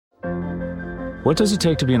What does it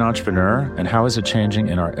take to be an entrepreneur, and how is it changing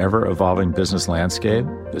in our ever-evolving business landscape?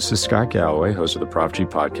 This is Scott Galloway, host of the Prop G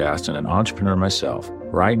podcast and an entrepreneur myself.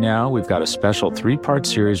 Right now, we've got a special 3-part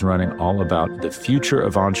series running all about the future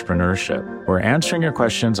of entrepreneurship. We're answering your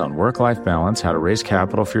questions on work-life balance, how to raise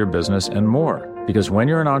capital for your business, and more. Because when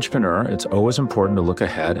you're an entrepreneur, it's always important to look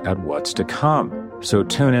ahead at what's to come. So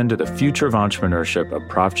tune in to the Future of Entrepreneurship, a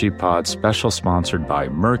Prop G pod special sponsored by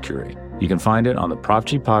Mercury. You can find it on the Prop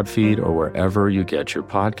G Pod feed or wherever you get your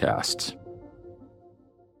podcasts.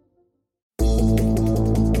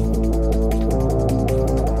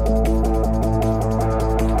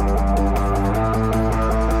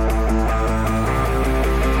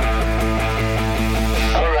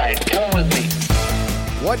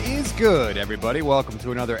 What is good, everybody? Welcome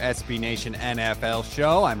to another SB Nation NFL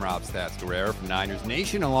show. I'm Rob Stats-Guerrero from Niners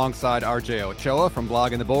Nation, alongside RJ Ochoa from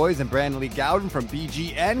Blogging the Boys and Brandon Lee Gowden from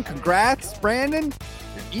BGN. Congrats, Brandon.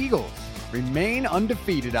 Your Eagles remain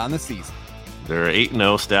undefeated on the season. They're 8-0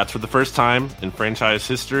 stats for the first time in franchise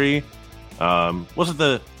history. Was it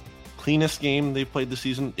the cleanest game they've played this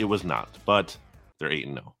season? It was not, but they're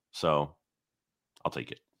 8-0, so I'll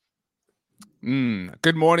take it.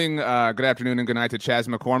 Good morning, good afternoon, and good night to Chaz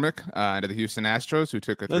McCormick and to the Houston Astros, who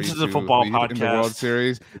took a 3-2 This is a football lead podcast in the World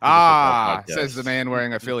Series. Says the man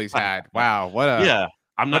wearing a Phillies hat. Wow, what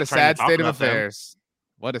a sad state of affairs.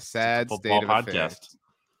 What a sad state of affairs.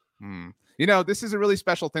 You know, this is a really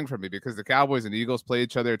special thing for me because the Cowboys and the Eagles play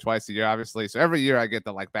each other twice a year, obviously. So every year I get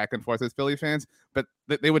the back and forth with Philly fans, but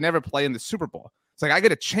they would never play in the Super Bowl. It's like I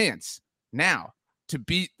get a chance now to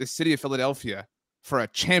beat the city of Philadelphia for a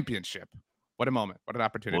championship. What a moment. What an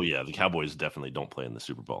opportunity. Well, yeah, the Cowboys definitely don't play in the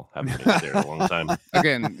Super Bowl. Haven't been there in a long time.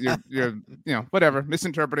 Again, you're whatever,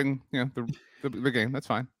 misinterpreting, the game. That's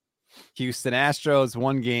fine. Houston Astros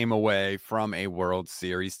 1 game away from a World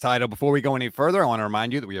Series title. Before we go any further, I want to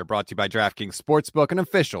remind you that we are brought to you by DraftKings Sportsbook, an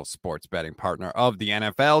official sports betting partner of the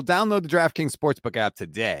NFL. Download the DraftKings Sportsbook app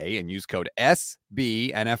today and use code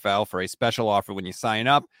SBNFL for a special offer when you sign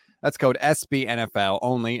up. That's code SBNFL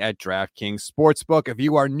only at DraftKings Sportsbook. If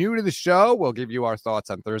you are new to the show, we'll give you our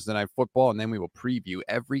thoughts on Thursday Night Football, and then we will preview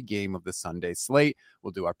every game of the Sunday slate.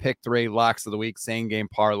 We'll do our pick 3, locks of the week, same game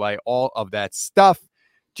parlay, all of that stuff.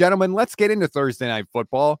 Gentlemen, let's get into Thursday Night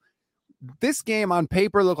Football. This game on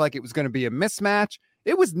paper looked like it was going to be a mismatch.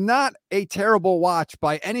 It was not a terrible watch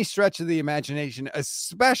by any stretch of the imagination,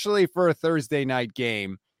 especially for a Thursday night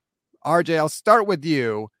game. RJ, I'll start with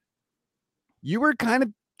you. You were kind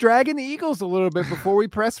of dragging the Eagles a little bit before we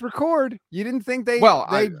press record. You didn't think they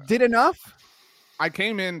did enough? I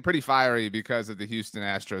came in pretty fiery because of the Houston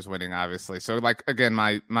Astros winning, obviously. So, again,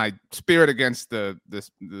 my spirit against the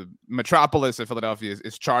metropolis of Philadelphia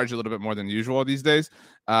is charged a little bit more than usual these days.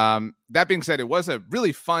 That being said, it was a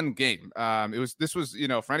really fun game. This was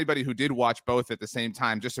for anybody who did watch both at the same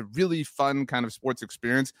time, just a really fun kind of sports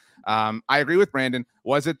experience. I agree with Brandon.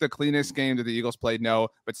 Was it the cleanest game that the Eagles played? No,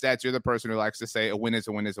 but Stats, you're the person who likes to say a win is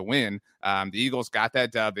a win is a win. The Eagles got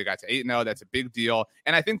that dub. They got to 8-0. That's a big deal.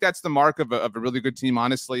 And I think that's the mark of a really good team.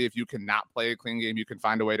 Honestly, if you cannot play a clean game, you can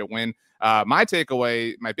find a way to win. My big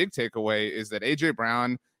takeaway is that AJ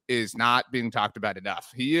Brown is not being talked about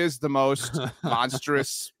enough. He is the most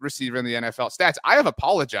monstrous receiver in the NFL. Stats, I have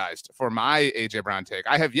apologized for my AJ Brown take.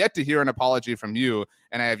 I have yet to hear an apology from you,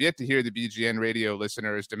 and I have yet to hear the BGN radio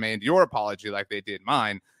listeners demand your apology like they did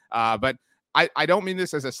mine. But I don't mean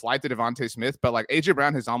this as a slight to Devontae Smith, but AJ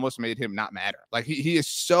Brown has almost made him not matter. He is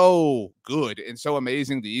so good and so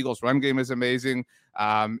amazing. The Eagles' run game is amazing.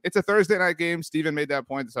 It's a Thursday night game. Steven made that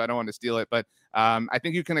point, so I don't want to steal it. But I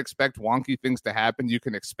think you can expect wonky things to happen. You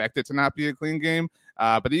can expect it to not be a clean game.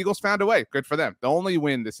 But the Eagles found a way. Good for them. The only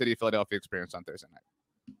win the city of Philadelphia experienced on Thursday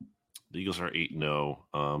night. The Eagles are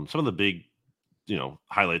 8-0. Some of the big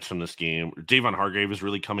highlights from this game. Javon Hargrave is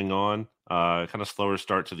really coming on. Kind of slower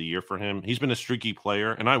start to the year for him. He's been a streaky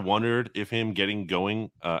player, and I wondered if him getting going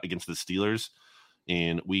against the Steelers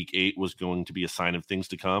in week 8 was going to be a sign of things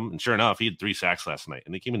to come. And sure enough, he had 3 sacks last night,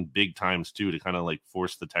 and they came in big times too to kind of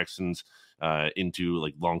force the Texans into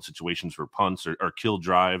long situations for punts or kill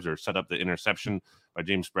drives or set up the interception by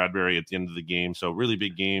James Bradbury at the end of the game. So really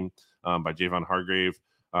big game by Javon Hargrave.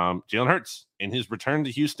 Jalen Hurts in his return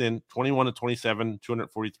to Houston, 21-27,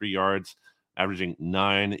 243 yards, averaging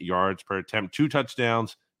 9 yards per attempt, 2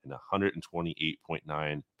 touchdowns, and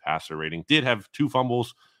 128.9 passer rating. Did have 2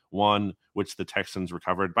 fumbles, one which the Texans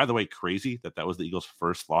recovered. By the way, crazy that was the Eagles'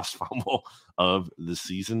 first lost fumble of the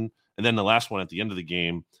season. And then the last one at the end of the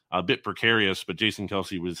game, a bit precarious, but Jason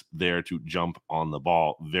Kelce was there to jump on the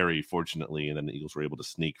ball very fortunately. And then the Eagles were able to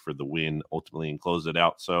sneak for the win ultimately and close it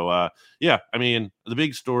out. So, the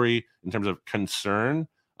big story in terms of concern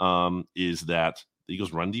is that the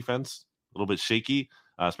Eagles' run defense a little bit shaky,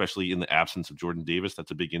 especially in the absence of Jordan Davis.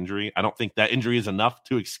 That's a big injury. I don't think that injury is enough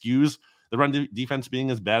to excuse the run defense being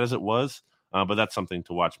as bad as it was, but that's something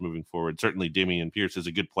to watch moving forward. Certainly, Dameon Pierce is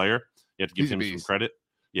a good player. You have to give him some credit.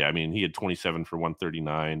 Yeah, I mean, he had 27 for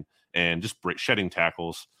 139 and just shedding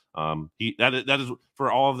tackles. That is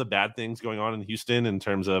for all of the bad things going on in Houston in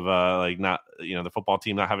terms of the football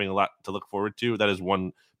team not having a lot to look forward to. That is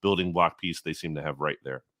one building block piece they seem to have right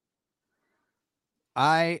there.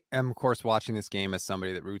 I am, of course, watching this game as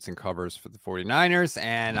somebody that roots and covers for the 49ers,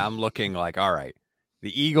 and I'm looking like, all right,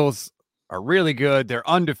 the Eagles are really good. They're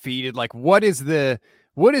undefeated. Like, what is the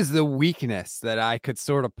weakness that I could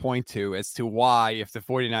sort of point to as to why, if the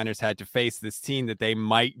 49ers had to face this team, that they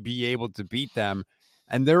might be able to beat them?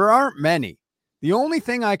 And there aren't many. The only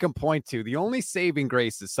thing I can point to, the only saving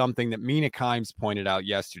grace, is something that Mina Kimes pointed out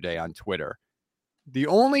yesterday on Twitter. The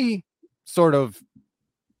only sort of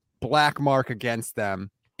black mark against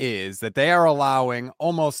them is that they are allowing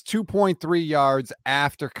almost 2.3 yards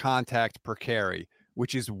after contact per carry,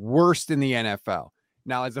 which is worst in the NFL.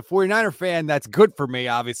 Now, as a 49er fan, that's good for me,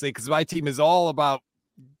 obviously, because my team is all about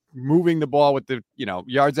moving the ball with the,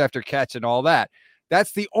 yards after catch and all that.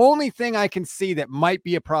 That's the only thing I can see that might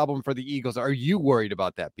be a problem for the Eagles. Are you worried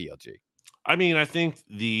about that, BLG? I mean, I think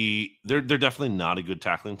they're definitely not a good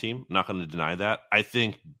tackling team. I'm not going to deny that. I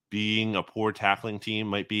think being a poor tackling team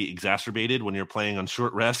might be exacerbated when you're playing on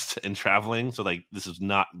short rest and traveling. So, this is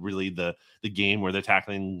not really the game where the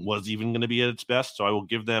tackling was even going to be at its best. So I will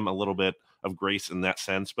give them a little bit of grace in that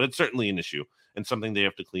sense, but it's certainly an issue and something they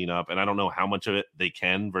have to clean up. And I don't know how much of it they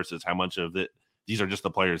can versus how much of it these are just the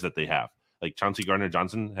players that they have. Like Chauncey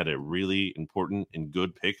Gardner-Johnson had a really important and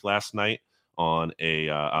good pick last night on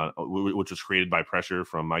which was created by pressure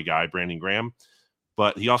from my guy Brandon Graham,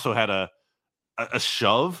 but he also had a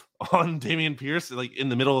shove on Dameon Pierce in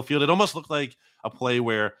the middle of the field. It almost looked like a play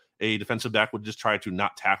where a defensive back would just try to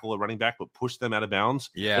not tackle a running back but push them out of bounds.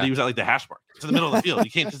 Yeah, but he was at the hash mark to the middle of the field.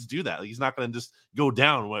 You can't just do that. He's not going to just go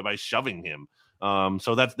down by shoving him.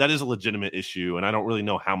 So that is a legitimate issue, and I don't really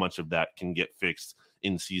know how much of that can get fixed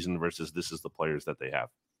in season versus this is the players that they have.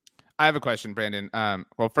 I have a question, Brandon.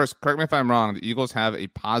 Well, first, correct me if I'm wrong. The Eagles have a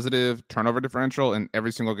positive turnover differential in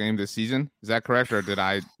every single game this season. Is that correct, or did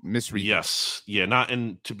I misread? Yes. Yeah. Not,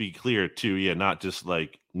 and to be clear, too. Yeah. Not just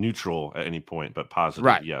neutral at any point, but positive.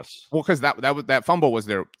 Right. Yes. Well, because that fumble was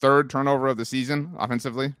their third turnover of the season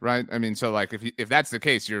offensively, right? I mean, so if that's the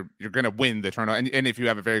case, you're going to win the turnover, and if you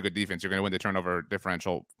have a very good defense, you're going to win the turnover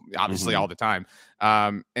differential, obviously all the time.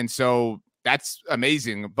 And so that's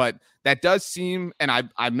amazing, but that does seem, and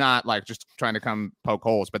I'm not just trying to come poke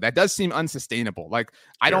holes, but that does seem unsustainable. Sure.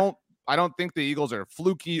 I don't think the Eagles are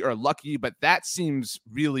fluky or lucky, but that seems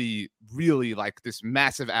really, really like this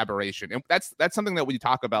massive aberration. And that's something that we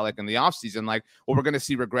talk about in the offseason, we're going to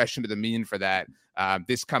see regression to the mean for that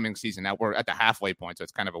this coming season. Now we're at the halfway point, so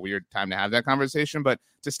it's kind of a weird time to have that conversation. But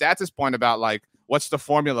to Stats' point about what's the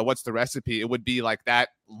formula, what's the recipe, it would be that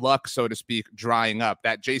luck, so to speak, drying up,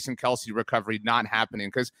 that Jason Kelce recovery not happening.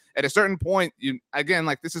 Because at a certain point,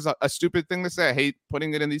 this is a stupid thing to say. I hate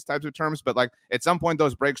putting it in these types of terms, but at some point,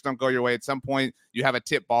 those breaks don't go your way. At some point, you have a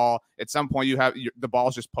tip ball. At some point, the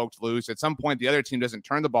ball's just poked loose. At some point, the other team doesn't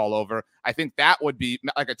turn the ball over. I think that would be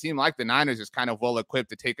a team like the Niners is kind of well equipped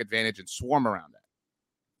to take advantage and swarm around that.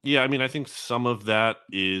 Yeah, I mean, I think some of that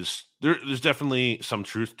is there's definitely some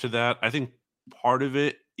truth to that. I think part of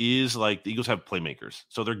it is the Eagles have playmakers,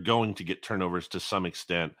 so they're going to get turnovers to some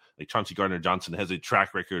extent. Chauncey Gardner-Johnson has a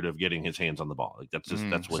track record of getting his hands on the ball. That's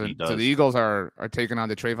what he does. So the Eagles are taking on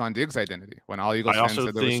the Trayvon Diggs identity when all Eagles fans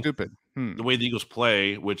said they were stupid. The way the Eagles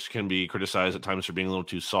play, which can be criticized at times for being a little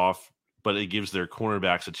too soft, but it gives their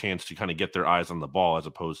cornerbacks a chance to kind of get their eyes on the ball as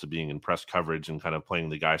opposed to being in press coverage and kind of playing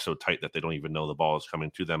the guy so tight that they don't even know the ball is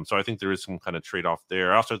coming to them. So I think there is some kind of trade-off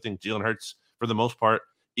there. I also think Jalen Hurts, for the most part,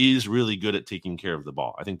 is really good at taking care of the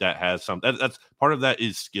ball. I think that has that's part of that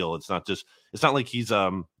is skill. It's not like he's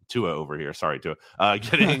Tua over here. Sorry, Tua.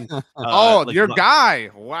 Getting your guy.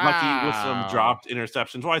 Wow. Lucky with some dropped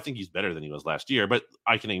interceptions. Well, I think he's better than he was last year, but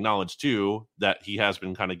I can acknowledge too that he has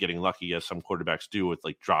been kind of getting lucky, as some quarterbacks do, with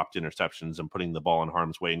dropped interceptions and putting the ball in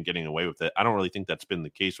harm's way and getting away with it. I don't really think that's been the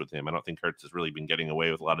case with him. I don't think Hurts has really been getting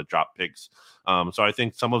away with a lot of drop picks. So I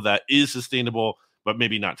think some of that is sustainable, but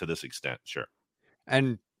maybe not to this extent. Sure.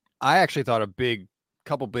 And I actually thought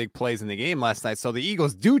couple big plays in the game last night. So the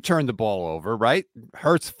Eagles do turn the ball over, right?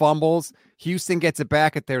 Hurts fumbles. Houston gets it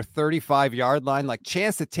back at their 35-yard line,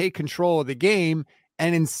 chance to take control of the game.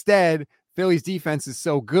 And instead, Philly's defense is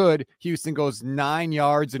so good, Houston goes 9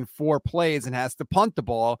 yards in 4 plays and has to punt the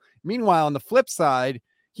ball. Meanwhile, on the flip side,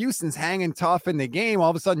 Houston's hanging tough in the game. All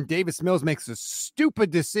of a sudden, Davis Mills makes a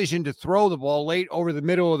stupid decision to throw the ball late over the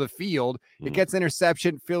middle of the field. It gets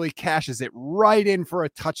interception. Philly cashes it right in for a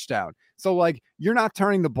touchdown. So, like, you're not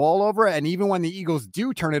turning the ball over. And even when the Eagles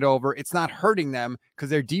do turn it over, it's not hurting them because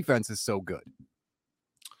their defense is so good.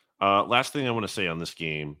 Last thing I want to say on this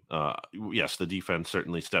game, yes, the defense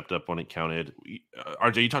certainly stepped up when it counted.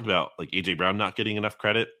 RJ, you talked about like AJ Brown not getting enough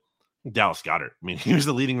credit. Dallas Goedert. I mean, he was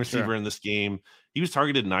the leading receiver in this game. He was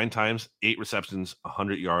targeted 9 times, 8 receptions,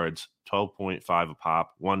 100 yards, 12.5 a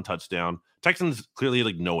pop, 1 touchdown. Texans clearly had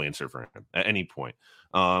like no answer for him at any point.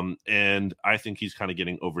 And I think he's kind of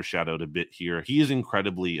getting overshadowed a bit here. He is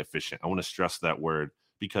incredibly efficient. I want to stress that word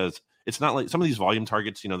because it's not like some of these volume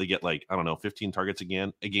targets, they get like, I don't know, 15 targets a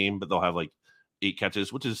game, but they'll have like 8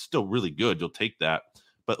 catches, which is still really good. You'll take that.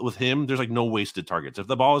 But with him, there's like no wasted targets. If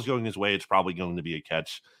the ball is going his way, it's probably going to be a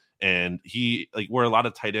catch. And he, like, where a lot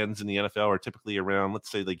of tight ends in the NFL are typically around,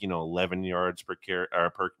 let's say, like, 11 yards per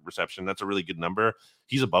reception. That's a really good number.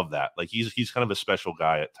 He's above that. Like, he's kind of a special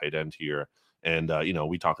guy at tight end here. And,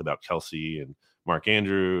 we talked about Kelsey and Mark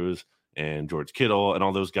Andrews and George Kittle and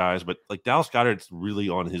all those guys. But, like, Dallas Goedert's really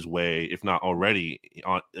on his way, if not already,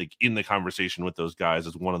 in the conversation with those guys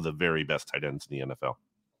as one of the very best tight ends in the NFL.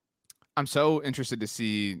 I'm so interested to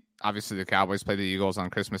see, obviously, the Cowboys play the Eagles on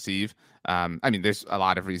Christmas Eve. There's a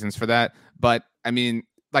lot of reasons for that. But,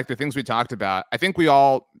 like the things we talked about, I think we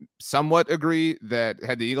all somewhat agree that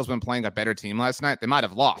had the Eagles been playing a better team last night, they might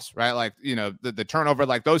have lost, right? Like, the turnover,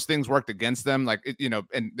 like those things worked against them. Like,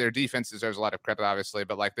 and their defense deserves a lot of credit, obviously.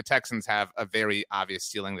 But, like, the Texans have a very obvious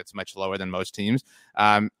ceiling that's much lower than most teams.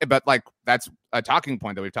 But, like, that's a talking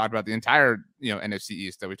point that we've talked about the entire, NFC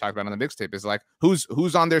East that we talked about on the mixtape is like,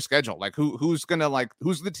 who's on their schedule? Like, who's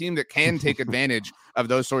the team that can take advantage of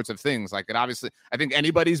those sorts of things? Like, it obviously, I think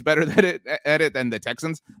anybody's better at it than the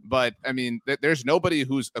Texans, but there's nobody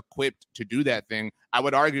who's equipped to do that thing. I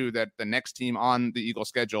would argue that the next team on the Eagles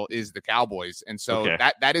schedule is the Cowboys. And so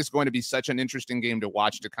that is going to be such an interesting game to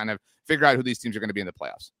watch to kind of figure out who these teams are going to be in the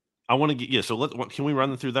playoffs. I want to get, so can we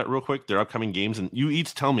run through that real quick? Their upcoming games, and you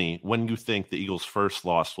each tell me when you think the Eagles' first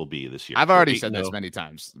loss will be this year. I've already said this many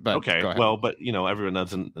times, but okay. Well, but everyone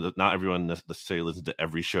not everyone necessarily listens to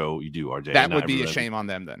every show you do, RJ. That would be a shame on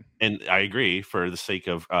them then. And I agree for the sake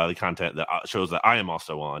of the content that shows that I am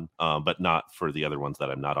also on, but not for the other ones that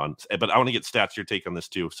I'm not on. But I want to get stats, your take on this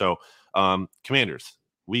too. So, Commanders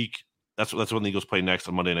week. That's when the Eagles play next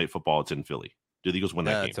on Monday Night Football. It's in Philly. Do the Eagles win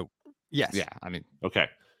that game? Yes. Yeah. Okay.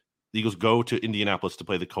 The Eagles go to Indianapolis to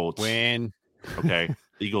play the Colts. Win. Okay.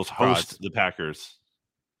 The Eagles host the Packers.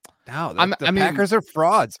 No, the Packers are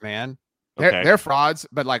frauds, man. They're frauds,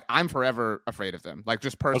 but like I'm forever afraid of them. Like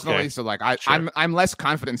just personally. Okay. So like I'm less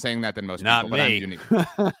confident saying that than most Not people, me. but I'm unique.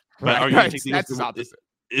 But are you going to take the Eagles? Opposite.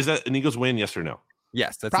 Is that an Eagles win? Yes or no?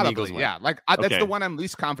 Yes, that's probably an Eagles win. Yeah. Like that's the one I'm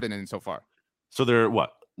least confident in so far. So they're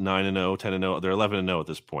what? 9-0, 10-0. They're 11-0 at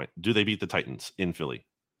this point. Do they beat the Titans in Philly?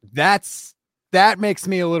 That makes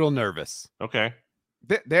me a little nervous. Okay.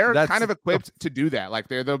 They're kind of equipped to do that. Like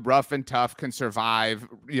they're the rough and tough, can survive,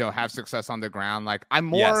 have success on the ground. Like I'm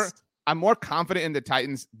more confident in the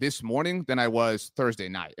Titans this morning than I was Thursday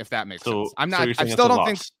night, if that makes sense. I'm not, I still don't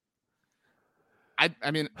think. I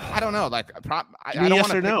don't know. Like, I don't yes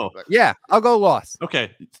want or no. Yeah, I'll go loss.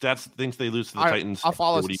 Okay, Stats thinks they lose to the Titans. I'll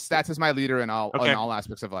follow Stats as my leader in all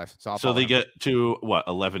aspects of life. So they get to what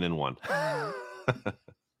 11-1.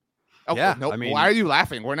 Oh, yeah, no, why are you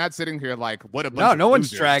laughing? We're not sitting here like what a no one's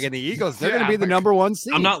dragging the Eagles. They're going to be the number 1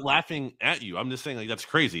 seed. I'm not laughing at you. I'm just saying like that's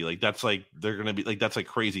crazy. Like that's like they're going to be like that's a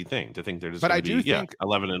crazy thing to think they're just. But I do think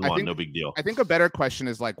 11-1, no big deal. I think a better question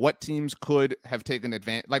is like what teams could have taken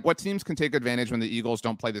advantage. Like what teams can take advantage when the Eagles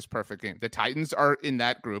don't play this perfect game. The Titans are in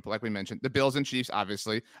that group, like we mentioned. The Bills and Chiefs,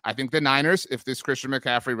 obviously. I think the Niners, if this Christian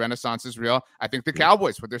McCaffrey renaissance is real. I think the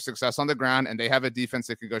Cowboys with their success on the ground and they have a defense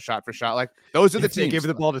that can go shot for shot. Like those are the teams. Give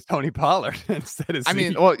the ball to Tony Pollard.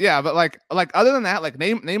 Well, yeah, but like other than that, like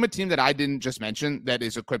name a team that I didn't just mention that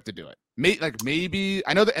is equipped to do it. Maybe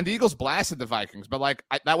I know that, and the Eagles blasted the Vikings, but like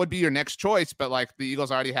that would be your next choice. But like the Eagles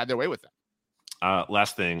already had their way with them.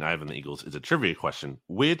 Last thing I have in the Eagles is a trivia question: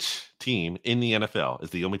 which team in the NFL is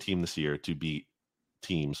the only team this year to beat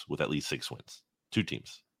teams with at least 6 wins? 2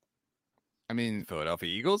 teams. Philadelphia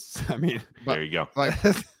Eagles. There you go. Like.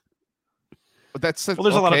 But that's there's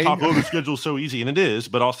a lot of talk. Oh, the schedule's so easy, and it is.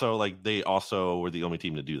 But also, like they also were the only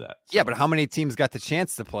team to do that. So. Yeah, but how many teams got the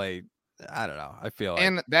chance to play? I don't know. I feel like,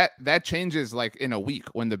 and that changes like in a week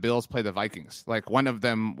when the Bills play the Vikings. Like one of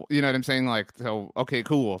them, you know what I'm saying? Like, so okay,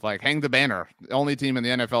 cool. Like hang the banner. The only team in the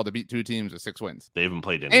NFL to beat 2 teams with 6 wins. They haven't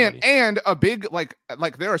played anybody. And a big like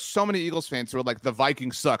there are so many Eagles fans who are like the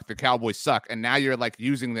Vikings suck, the Cowboys suck, and now you're like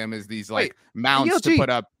using them as these like mounts to put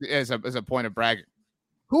up as a point of bragging.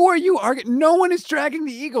 who are you arguing? No one is dragging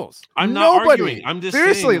the Eagles. I'm not arguing. I'm just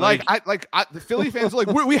seriously saying, the Philly fans are like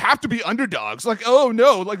we have to be underdogs. Like, oh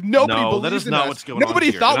no, like nobody believes that is in not us. what's going Nobody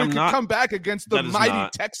on here. thought And we could come back against the mighty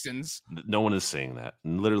Texans. No one is saying that.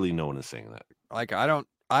 Literally, no one is saying that. Like, I don't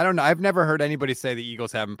know. I've never heard anybody say the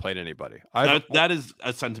Eagles haven't played anybody. That is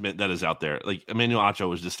a sentiment that is out there. Like Emmanuel Acho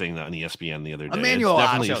was just saying that on ESPN the other day. Emmanuel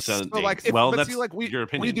Acho. That's your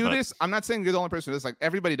opinion. We do this. I'm not saying you're the only person who does. Like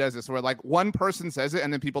everybody does this. Where like one person says it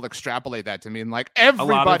and then people extrapolate that to me, and like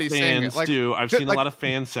everybody's saying it. Like, do. I've seen a lot of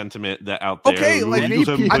fan sentiment that out there. Okay, like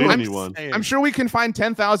anyone. I'm sure we can find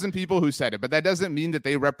 10,000 people who said it, but that doesn't mean that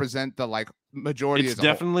they represent the like majority. It's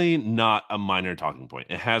definitely not a minor talking point.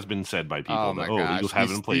 It has been said by people that Eagles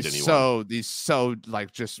haven't played anyone. These so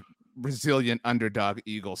like just resilient underdog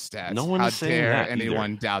Eagle stats. No one How is saying dare that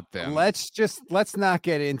anyone either. doubt them? Let's not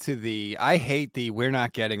get into the. I hate the. We're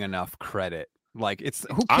not getting enough credit. Like it's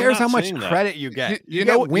who cares how much credit you get? You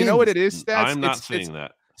know what it is, Stats. I'm not saying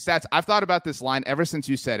that. Stats, I've thought about this line ever since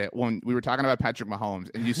you said it when we were talking about Patrick Mahomes,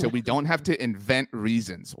 and you said we don't have to invent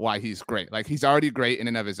reasons why he's great. Like he's already great in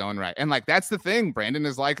and of his own right. And like that's the thing. Brandon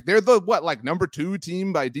is like they're the number 2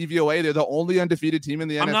 team by DVOA. They're the only undefeated team in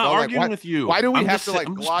the NFL. I'm not arguing with you. Why do we have to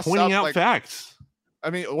I'm just pointing out facts? I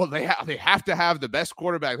mean, well, they have to have the best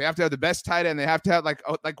quarterback. They have to have the best tight end. They have to have like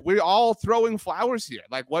we're all throwing flowers here.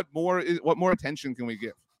 Like what more attention can we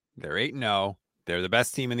give? They're 8-0. They're the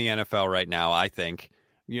best team in the NFL right now. I think.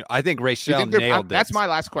 I think Rachel nailed this. That's my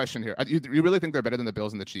last question here. You really think they're better than the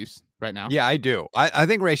Bills and the Chiefs right now? Yeah, I do. I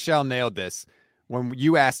think Rachel nailed this when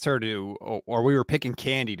you asked her to, or we were picking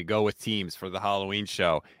candy to go with teams for the Halloween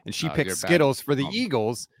show, and she picked Skittles for the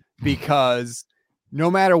Eagles because no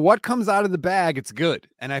matter what comes out of the bag, it's good.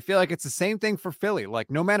 And I feel like it's the same thing for Philly. Like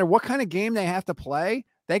no matter what kind of game they have to play,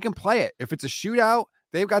 they can play it. If it's a shootout,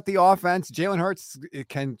 they've got the offense. Jalen Hurts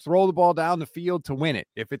can throw the ball down the field to win it.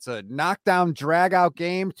 If it's a knockdown, drag-out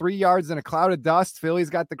game, 3 yards in a cloud of dust, Philly's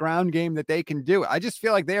got the ground game that they can do. I just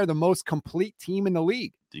feel like they are the most complete team in the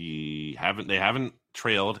league. They haven't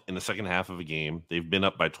trailed in the second half of a game. They've been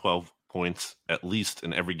up by 12 points at least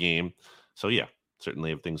in every game. So, yeah, certainly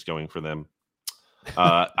have things going for them.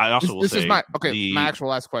 I also will say is my actual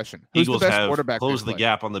last question. Who's Eagles the best have quarterback closed the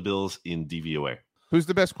gap on the Bills in DVOA. Who's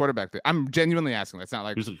the best quarterback? I'm genuinely asking. That's not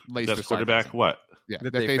like who's the best quarterback? What? Yeah,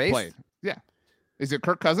 that they played. Yeah, is it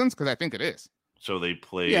Kirk Cousins? Because I think it is. So they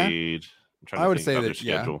played. Yeah. I would say that.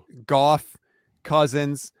 Yeah, Goff,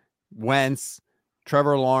 Cousins, Wentz,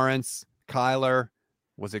 Trevor Lawrence, Kyler.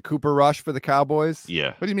 Was it Cooper Rush for the Cowboys?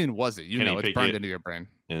 Yeah. What do you mean? Was it? Kenny it's burned into your brain.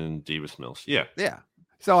 And Davis Mills. Yeah. Yeah.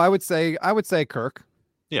 So I would say Kirk.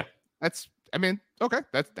 Yeah. Okay.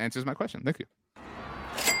 That answers my question. Thank you.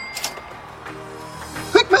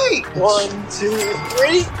 Pick me! 1, 2,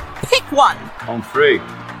 3. Pick one. On 3.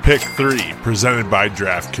 Pick 3, presented by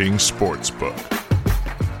DraftKings Sportsbook.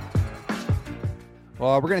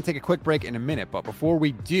 Well, we're going to take a quick break in a minute, but before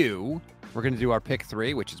we do, we're going to do our Pick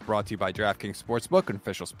 3, which is brought to you by DraftKings Sportsbook, an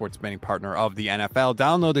official sports betting partner of the NFL.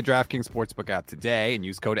 Download the DraftKings Sportsbook app today and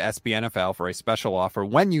use code SBNFL for a special offer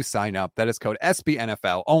when you sign up. That is code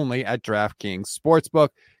SBNFL only at DraftKings Sportsbook.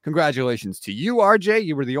 Congratulations to you, RJ.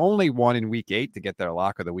 You were the only one in Week 8 to get their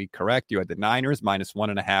lock of the week correct. You had the Niners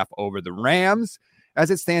 -1.5 over the Rams. As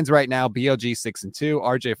it stands right now, BLG 6-2,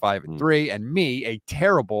 RJ 5-3, and me, a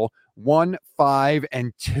terrible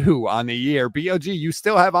 1-5-2 on the year. BLG, you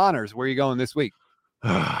still have honors. Where are you going this week?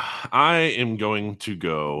 I am going to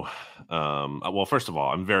go. Well, first of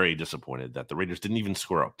all, I'm very disappointed that the Raiders didn't even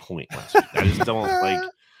score a point last week. I just don't like.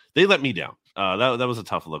 They let me down. That was a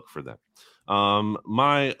tough look for them.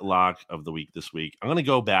 My lock of the week this week, I'm going to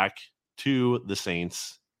go back to the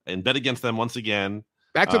Saints and bet against them once again.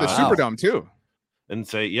 Back to the Superdome too. And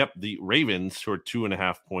say, yep, the Ravens, who are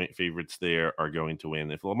 2.5-point favorites there, are going to win.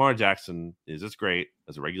 If Lamar Jackson is as great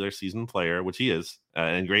as a regular season player, which he is,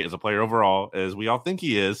 and great as a player overall, as we all think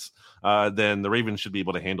he is, then the Ravens should be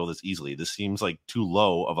able to handle this easily. This seems like too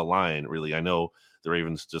low of a line, really. I know the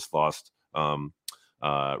Ravens just lost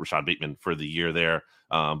Rashad Bateman for the year there,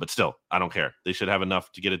 but still, I don't care. They should have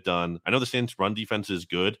enough to get it done. I know the Saints' run defense is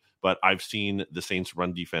good, but I've seen the Saints'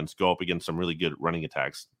 run defense go up against some really good running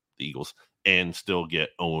attacks, the Eagles, and still get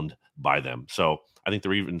owned by them. So I think the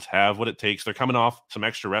Ravens have what it takes. They're coming off some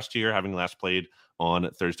extra rest here, having last played on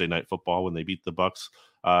Thursday Night Football when they beat the Bucs.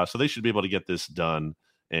 So they should be able to get this done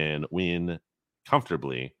and win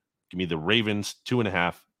comfortably. Give me the Ravens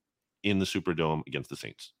 2.5 in the Superdome against the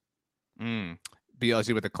Saints.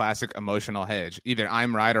 BLG with a classic emotional hedge. Either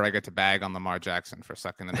I'm right or I get to bag on Lamar Jackson for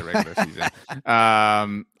sucking in the regular season.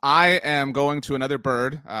 I am going to another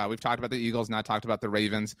bird. We've talked about the Eagles, not talked about the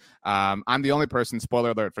Ravens. I'm the only person,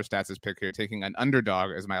 spoiler alert for Stats' pick here, taking an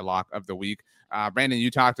underdog as my lock of the week. Brandon,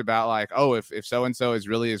 you talked about like, oh, if so-and-so is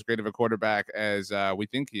really as great of a quarterback as we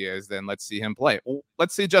think he is, then let's see him play. Well,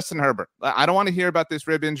 let's see Justin Herbert. I don't want to hear about this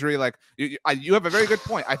rib injury. Like you have a very good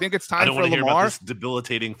point. I think it's time for Lamar. I don't want to hear about this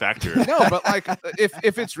debilitating factor. No, but like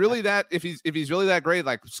if it's really that, if he's really that great,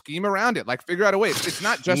 like scheme around it, like figure out a way. It's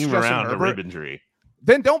not just scheme Justin around Herbert. A rib injury.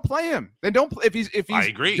 Then don't play him. Then don't. If he's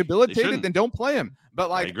debilitated, then don't play him. But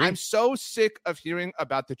like, I'm so sick of hearing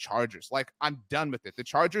about the Chargers. Like, I'm done with it. The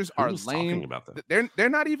Chargers are lame. About that? They're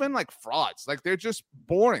not even like frauds. Like, they're just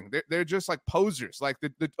boring. They're just like posers. Like,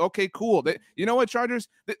 okay, cool. You know what, Chargers?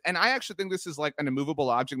 And I actually think this is like an immovable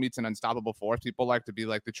object meets an unstoppable force. People like to be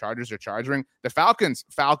like the Chargers are charging. The Falcons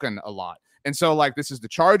falcon a lot. And so, like, this is the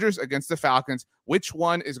Chargers against the Falcons. Which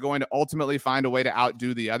one is going to ultimately find a way to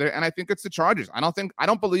outdo the other? And I think it's the Chargers. I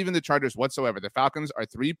don't believe in the Chargers whatsoever. The Falcons are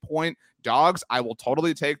 3-point dogs. I will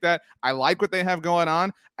totally take that. I like what they have going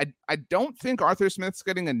on. I don't think Arthur Smith's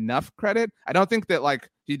getting enough credit. I don't think that, like,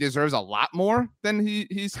 he deserves a lot more than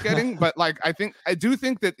he's getting, but like, I do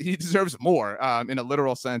think that he deserves more in a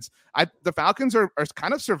literal sense. The Falcons are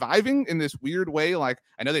kind of surviving in this weird way. Like,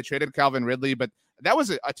 I know they traded Calvin Ridley, but that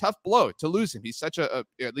was a tough blow to lose him. He's such at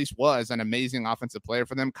least was an amazing offensive player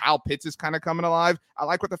for them. Kyle Pitts is kind of coming alive. I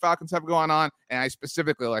like what the Falcons have going on, and I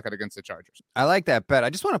specifically like it against the Chargers. I like that bet.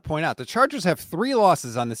 I just want to point out the Chargers have 3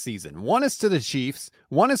 losses on the season. One is to the Chiefs,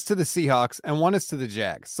 one is to the Seahawks, and one is to the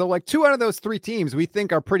Jags. So like 2 out of those 3 teams we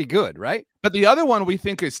think are pretty good, right? But the other one we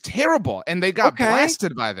think is terrible, and they got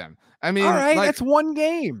blasted by them. I mean, all right, like, that's one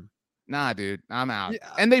game. Nah, dude, I'm out. Yeah,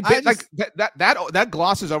 and they that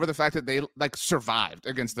glosses over the fact that they like survived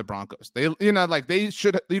against the Broncos. They, they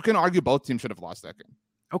should. You can argue both teams should have lost that game.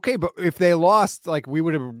 Okay, but if they lost, like, we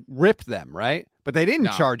would have ripped them, right? But they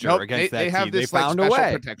didn't charge her against that team. They have this found like, special a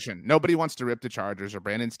way. Protection. Nobody wants to rip the Chargers or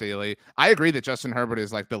Brandon Staley. I agree that Justin Herbert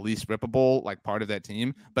is like the least rippable like part of that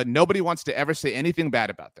team, but nobody wants to ever say anything bad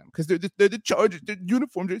about them because they're the Chargers. Their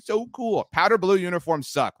uniforms are so cool. Powder blue uniforms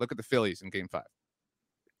suck. Look at the Phillies in Game 5.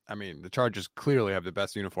 I mean, the Chargers clearly have the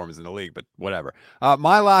best uniforms in the league, but whatever.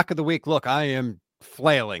 My lock of the week. Look, I am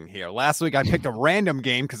flailing here. Last week I picked a random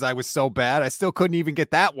game because I was so bad. I still couldn't even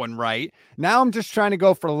get that one right. Now I'm just trying to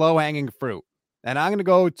go for low-hanging fruit. And I'm going to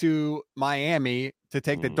go to Miami to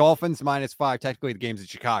take the Dolphins -5. Technically, the game's in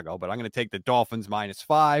Chicago, but I'm going to take the Dolphins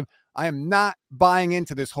 -5. I am not buying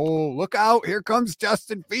into this whole look out, here comes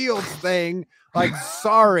Justin Fields thing. Like,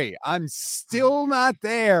 sorry, I'm still not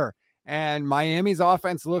there. And Miami's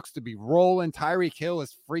offense looks to be rolling. Tyreek Hill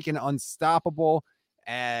is freaking unstoppable.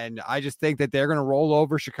 And I just think that they're going to roll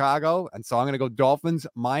over Chicago. And so I'm going to go Dolphins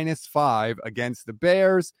 -5 against the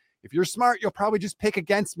Bears. If you're smart, you'll probably just pick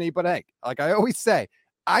against me. But hey, like I always say,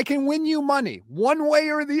 I can win you money one way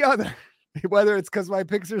or the other, whether it's because my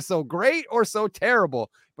picks are so great or so terrible.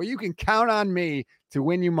 But you can count on me to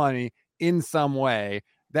win you money in some way.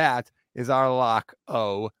 That is our lock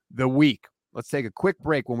of the week. Let's take a quick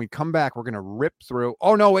break. When we come back, we're going to rip through.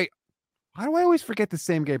 Oh, no, wait. Why do I always forget the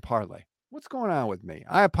same game parlay? What's going on with me?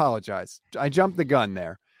 I apologize. I jumped the gun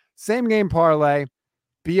there. Same game parlay.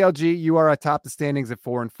 BLG, you are atop the standings at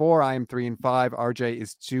 4-4. I am 3-5. RJ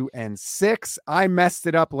is 2-6. I messed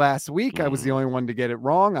it up last week. I was the only one to get it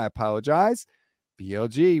wrong. I apologize.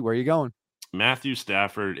 BLG, where are you going? Matthew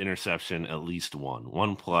Stafford interception, at least one.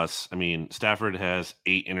 1+. I mean, Stafford has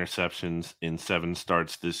 8 interceptions in 7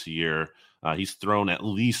 starts this year. He's thrown at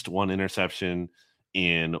least 1 interception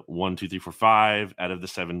in 5 out of the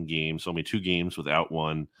 7 games. Only 2 games without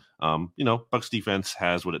one. Bucs defense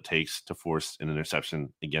has what it takes to force an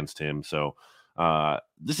interception against him. So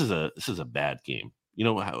this is a bad game.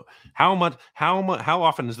 How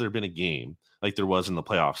often has there been a game like there was in the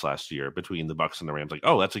playoffs last year between the Bucs and the Rams? Like,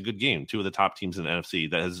 oh, that's a good game. 2 of the top teams in the NFC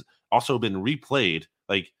that has also been replayed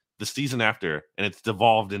like the season after, and it's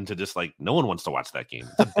devolved into just like no one wants to watch that game.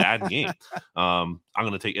 It's a bad game. It's going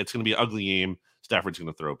to be an ugly game. Stafford's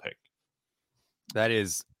going to throw a pick. That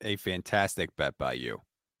is a fantastic bet by you.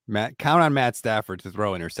 Count on Matt Stafford to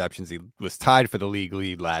throw interceptions. He was tied for the league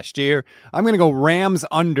lead last year. I'm going to go Rams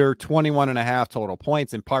under 21.5 total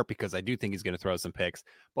points, in part because I do think he's going to throw some picks.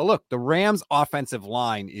 But look, the Rams offensive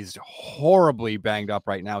line is horribly banged up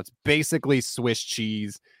right now. It's basically Swiss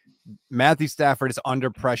cheese. Matthew Stafford is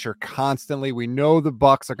under pressure constantly. We know the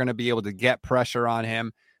Bucs are going to be able to get pressure on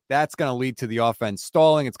him. that's going to lead to the offense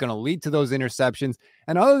stalling. It's going to lead to those interceptions.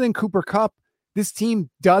 And other than Cooper Kupp, this team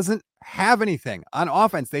doesn't have anything on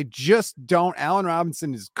offense. They just don't. Allen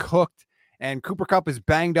Robinson is cooked, and Cooper Kupp is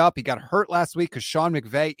banged up. He got hurt last week because Sean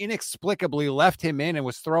McVay inexplicably left him in and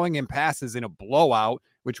was throwing him passes in a blowout,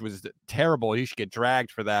 which was terrible. He should get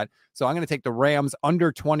dragged for that. So I'm going to take the Rams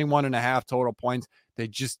under 21.5 total points.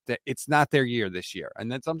 It's not their year this year.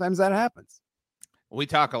 And then sometimes that happens. We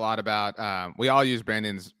talk a lot about, we all use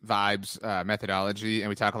Brandon's vibes methodology, and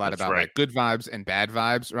we talk a lot about like good vibes and bad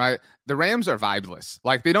vibes, right? The Rams are vibeless.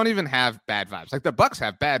 Like, they don't even have bad vibes. Like, the Bucs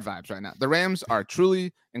have bad vibes right now. The Rams are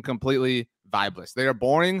truly and completely vibeless. They are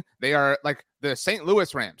boring. They are like the St.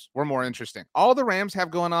 Louis Rams were more interesting. All the Rams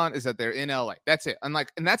have going on is that they're in LA. That's it. And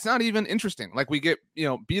that's not even interesting. Like, we get,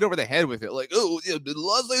 beat over the head with it. Like,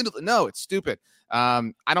 Los Angeles. No, it's stupid.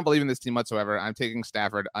 I don't believe in this team whatsoever. I'm taking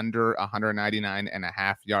Stafford under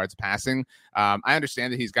 199.5 yards passing. I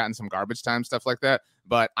understand that he's gotten some garbage time, stuff like that,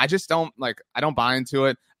 but I just don't I don't buy into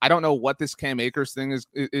it. I don't know what this Cam Akers thing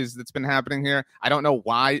is that's been happening here. I don't know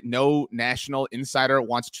why no national insider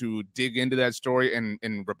wants to dig into that story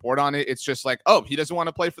and report on it. It's just like, oh, he doesn't want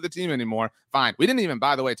to play for the team anymore. Fine. We didn't even,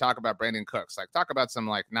 by the way, talk about Brandon Cooks. Like, talk about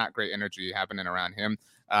some not great energy happening around him.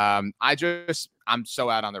 I'm so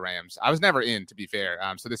out on the Rams. I was never in, to be fair.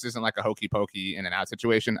 So this isn't like a hokey pokey in and out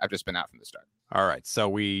situation. I've just been out from the start. All right. So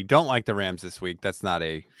we don't like the Rams this week. That's not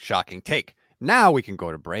a shocking take. Now we can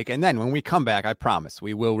go to break. And then when we come back, I promise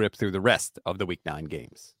we will rip through the rest of the Week 9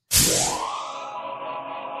 games.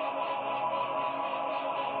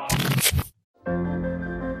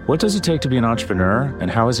 What does it take to be an entrepreneur,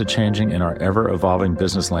 and how is it changing in our ever-evolving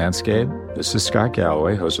business landscape? This is Scott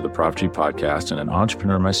Galloway, host of the Prop G podcast and an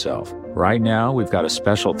entrepreneur myself. Right now, we've got a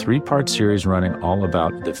special 3-part series running all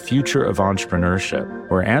about the future of entrepreneurship.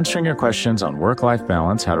 We're answering your questions on work-life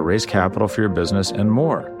balance, how to raise capital for your business, and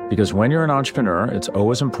more. Because when you're an entrepreneur, it's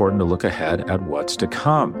always important to look ahead at what's to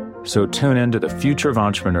come. So tune in to the Future of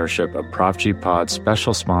Entrepreneurship, a Prop G pod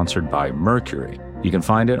special sponsored by Mercury. You can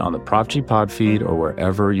find it on the Prop G pod feed or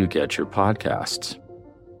wherever you get your podcasts.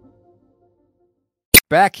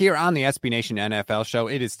 Back here on the SB Nation NFL show,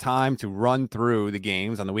 it is time to run through the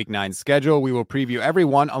games on the Week 9 schedule. We will preview every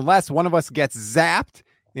one unless one of us gets zapped,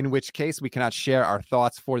 in which case we cannot share our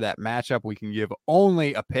thoughts for that matchup. We can give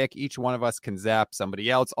only a pick. Each one of us can zap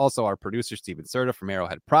somebody else. Also, our producer, Steven Serta from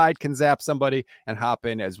Arrowhead Pride, can zap somebody and hop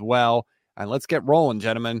in as well. And let's get rolling,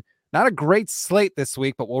 gentlemen. Not a great slate this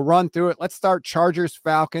week, but we'll run through it. Let's start Chargers,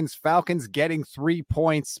 Falcons. Falcons getting 3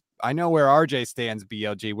 points. I know where RJ stands,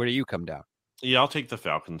 BLG. Where do you come down? Yeah, I'll take the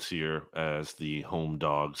Falcons here as the home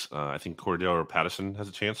dogs. I think Cordero Patterson has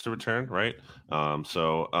a chance to return, right?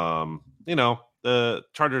 The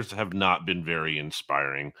Chargers have not been very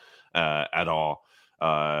inspiring at all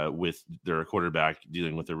with their quarterback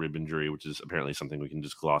dealing with a rib injury, which is apparently something we can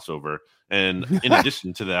just gloss over. And in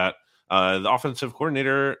addition to that, the offensive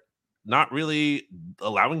coordinator not really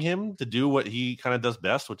allowing him to do what he kind of does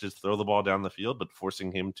best, which is throw the ball down the field, but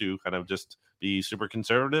forcing him to kind of just be super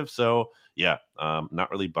conservative. So, yeah, not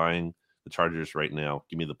really buying the Chargers right now.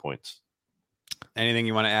 Give me the points. Anything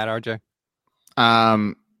you want to add, RJ?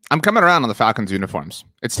 I'm coming around on the Falcons uniforms.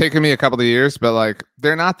 It's taken me a couple of years, but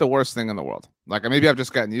they're not the worst thing in the world. Maybe I've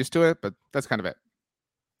just gotten used to it, but that's kind of it.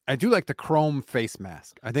 I do like the chrome face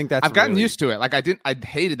mask. I think I've gotten used to it. I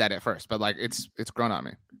hated that at first, but it's grown on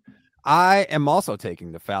me. I am also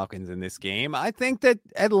taking the Falcons in this game. I think that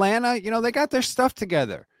Atlanta, they got their stuff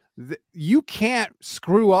together. You can't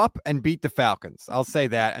screw up and beat the Falcons. I'll say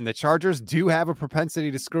that. And the Chargers do have a propensity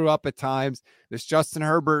to screw up at times. This Justin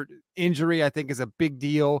Herbert injury, I think, is a big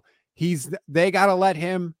deal. They got to let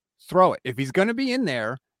him throw it. If he's going to be in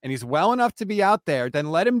there and he's well enough to be out there, then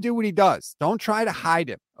let him do what he does. Don't try to hide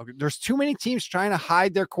him. Okay? There's too many teams trying to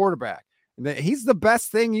hide their quarterback. He's the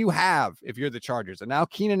best thing you have if you're the Chargers. And now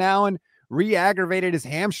Keenan Allen re-aggravated his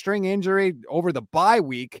hamstring injury over the bye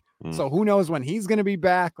week. So who knows when he's going to be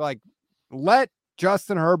back. Let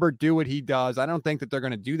Justin Herbert do what he does. I don't think that they're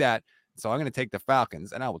going to do that. So I'm going to take the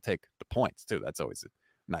Falcons, and I will take the points too. That's always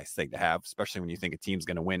a nice thing to have, especially when you think a team's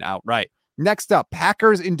going to win outright. Next up,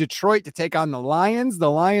 Packers in Detroit to take on the Lions. The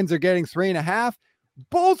Lions are getting 3.5.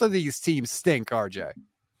 Both of these teams stink, RJ.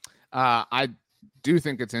 I do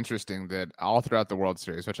think it's interesting that all throughout the World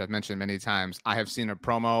Series, which I've mentioned many times, I have seen a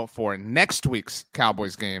promo for next week's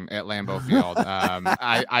Cowboys game at Lambeau Field.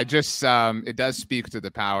 It does speak to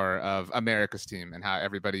the power of America's team and how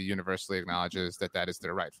everybody universally acknowledges that is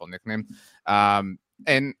their rightful nickname.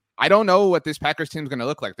 And I don't know what this Packers team is going to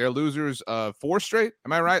look like. They're losers of 4 straight.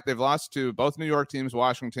 Am I right? They've lost to both New York teams,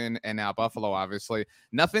 Washington, and now Buffalo, obviously.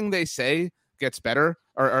 Nothing they say gets better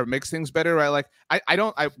or makes things better, right? Like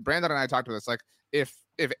Brandon and I talked about this. Like if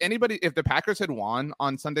the Packers had won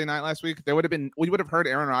on Sunday night last week, we would have heard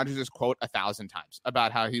Aaron Rodgers' quote 1,000 times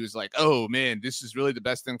about how he was like, oh man, this is really the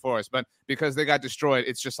best thing for us. But because they got destroyed,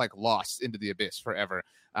 it's just like lost into the abyss forever.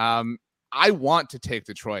 I want to take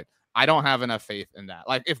Detroit. I don't have enough faith in that.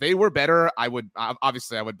 Like if they were better, I would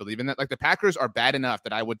believe in that. Like the Packers are bad enough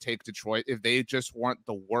that I would take Detroit if they just weren't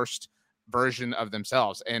the worst version of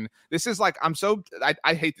themselves. And this is like,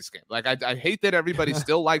 I hate this game. Like I hate that everybody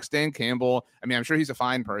still likes Dan Campbell. I mean, I'm sure he's a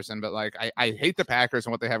fine person, but like I hate the Packers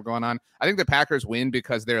and what they have going on. I think the Packers win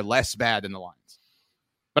because they're less bad than the Lions.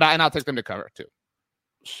 But I'll take them to cover too.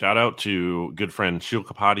 Shout out to good friend Shil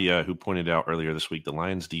Kapadia, who pointed out earlier this week the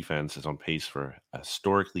Lions defense is on pace for a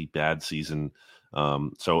historically bad season.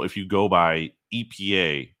 So if you go by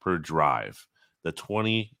EPA per drive, the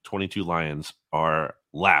 2022 Lions are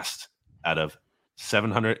last out of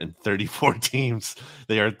 734 teams.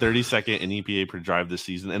 They are 32nd in EPA per drive this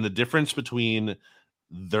season. And the difference between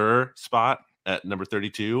their spot at number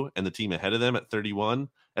 32 and the team ahead of them at 31,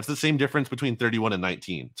 that's the same difference between 31 and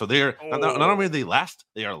 19. So they're not only are they last,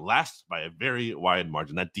 they are last by a very wide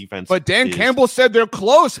margin. That defense. But Dan Campbell said they're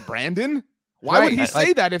close, Brandon. Why would he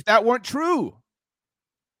say that if that weren't true?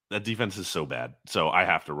 That defense is so bad. So I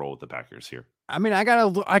have to roll with the Packers here. I mean,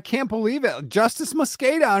 I can't believe it. Justice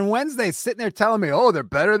Mosqueda on Wednesday sitting there telling me, oh, they're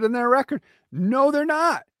better than their record. No, they're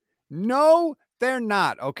not. No, they're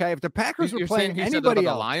not. Okay. If the Packers were playing anybody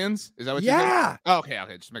else, the Lions, is that what you said? Oh, okay.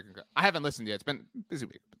 Just making. I haven't listened yet. It's been a busy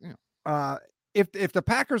week. But, if the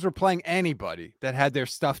Packers were playing anybody that had their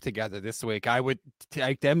stuff together this week, I would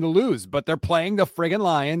take them to lose. But they're playing the friggin'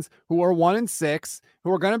 Lions, who are 1-6,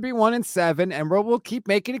 who are going to be 1-7, and we'll keep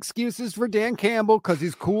making excuses for Dan Campbell because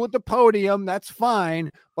he's cool at the podium. That's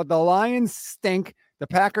fine. But the Lions stink. The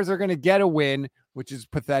Packers are going to get a win, which is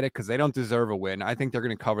pathetic because they don't deserve a win. I think they're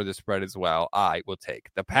going to cover the spread as well. I will take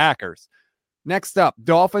the Packers. Next up,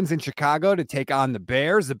 Dolphins in Chicago to take on the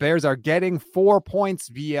Bears. The Bears are getting 4 points,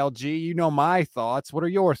 VLG. You know my thoughts. What are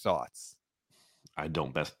your thoughts? I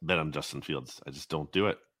don't bet on Justin Fields. I just don't do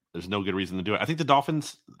it. There's no good reason to do it. I think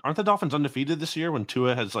aren't the Dolphins undefeated this year when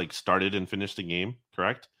Tua has like started and finished the game,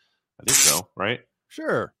 correct? I think so, right?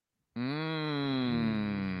 Sure. That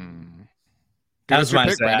was my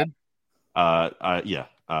pick, yeah.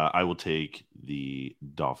 I will take the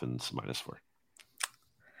Dolphins -4.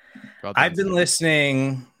 Well done, I've been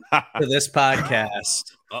listening to this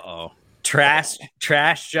podcast.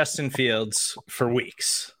 Trash Justin Fields for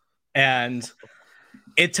weeks. And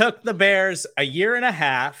it took the Bears a year and a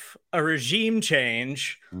half, a regime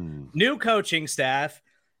change, new coaching staff,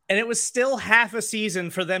 and it was still half a season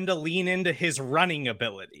for them to lean into his running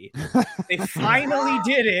ability. They finally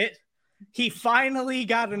did it. He finally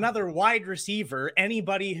got another wide receiver,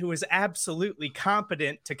 anybody who is absolutely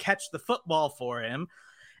competent to catch the football for him.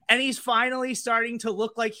 And he's finally starting to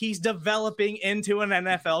look like he's developing into an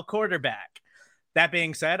NFL quarterback. That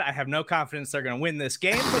being said, I have no confidence they're going to win this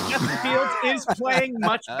game, but Justin Fields is playing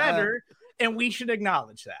much better, and we should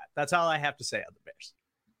acknowledge that. That's all I have to say on the Bears.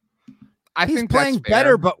 He's playing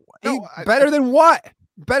better, but better than what?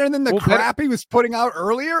 Better than the crap he was putting out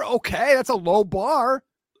earlier? Okay, that's a low bar.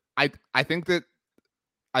 I think that.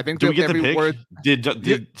 Do we get the pick?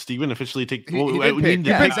 Did Steven officially take? He has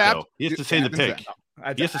to say the pick.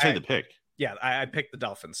 He has to say the pick. Yeah, I picked the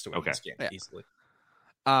Dolphins to win this game easily.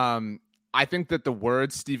 I think that the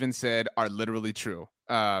words Steven said are literally true.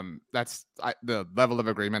 That's the level of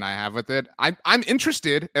agreement I have with it. I'm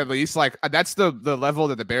interested, at least. Like that's the level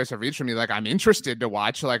that the Bears have reached for me. Like I'm interested to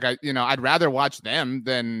watch. Like I'd rather watch them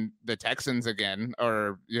than the Texans again,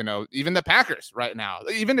 or even the Packers right now.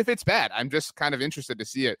 Even if it's bad, I'm just kind of interested to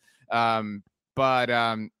see it. But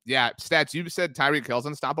Stats, you said Tyreek Hill's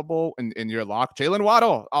unstoppable in your lock. Jalen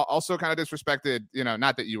Waddle also kind of disrespected,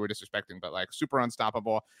 not that you were disrespecting, but like super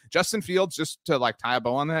unstoppable. Justin Fields, just to like tie a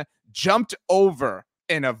bow on that, jumped over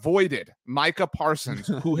and avoided Micah Parsons,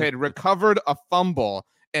 who had recovered a fumble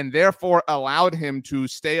and therefore allowed him to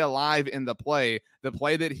stay alive in the play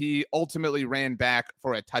that he ultimately ran back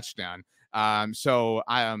for a touchdown. So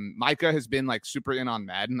Micah has been like super in on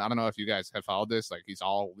Madden. I don't know if you guys have followed this. Like he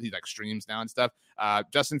like streams now and stuff.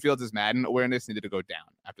 Justin Fields' Madden awareness needed to go down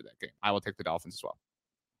after that game. I will take the Dolphins as well.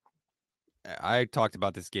 I talked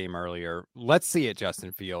about this game earlier. Let's see it,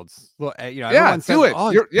 Justin Fields. Well, everyone says, do it.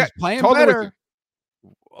 He's playing totally better.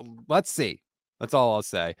 Let's see. That's all I'll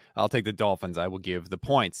say. I'll take the Dolphins. I will give the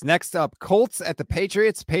points. Next up, Colts at the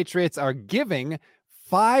Patriots. Patriots are giving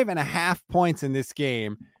 5.5 points in this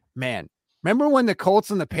game. Man, remember when the Colts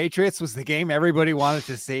and the Patriots was the game everybody wanted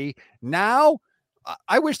to see? Now,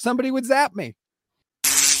 I wish somebody would zap me.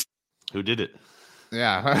 Who did it?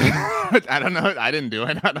 Yeah. I don't know. I didn't do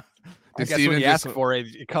it. I guess when you ask for it,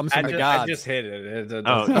 it comes from the gods. I just hit it. Do you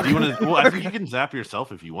want to? Well, I think you can zap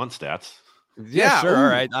yourself if you want stats. Yeah, sure. Ooh. All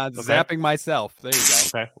right. Zapping myself. There you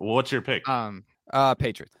go. Okay. Well, what's your pick?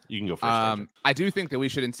 Patriots. You can go first. I do think that we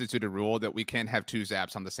should institute a rule that we can't have 2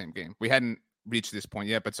 zaps on the same game. We hadn't reached this point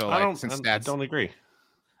yet, but so like I don't agree.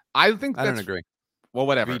 I think I don't agree. Well,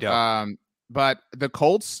 whatever. Veto. But the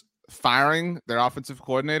Colts firing their offensive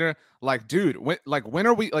coordinator, like, dude, when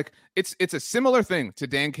are we like? It's a similar thing to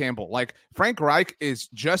Dan Campbell. Like Frank Reich is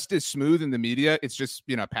just as smooth in the media. It's just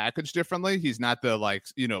packaged differently. He's not the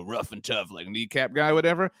rough and tough like kneecap guy,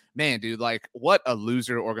 whatever. Man, dude, like what a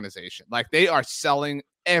loser organization. Like they are selling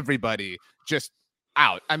everybody just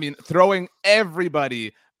out. I mean, throwing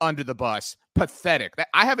everybody under the bus. Pathetic.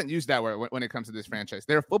 I haven't used that word when it comes to this franchise.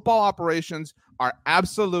 Their football operations are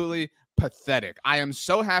absolutely pathetic. I am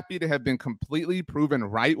so happy to have been completely proven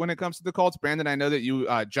right when it comes to the Colts. Brandon, I know that you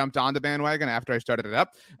jumped on the bandwagon after I started it up.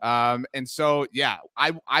 And so, yeah,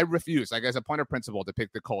 I refuse, like as a point of principle, to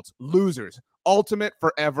pick the Colts. Losers. Ultimate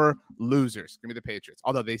forever losers. Give me the Patriots,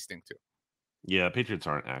 although they stink too. Yeah, Patriots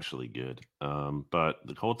aren't actually good. But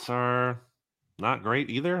the Colts are not great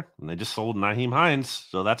either. And they just sold Nyheim Hines.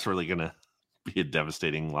 So that's really going to be a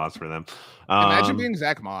devastating loss for them. Imagine being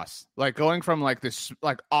Zach Moss, like going from like this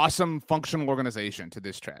like awesome functional organization to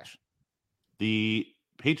this trash. The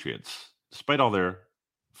Patriots, despite all their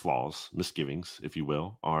flaws, misgivings, if you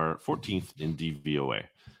will, are 14th in DVOA.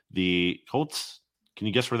 The Colts, can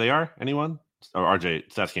you guess where they are? Anyone? Or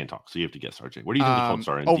RJ, stats can't talk, so you have to guess, RJ. Where do you think the Colts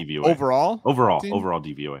are in DVOA? Overall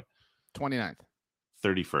DVOA. 29th.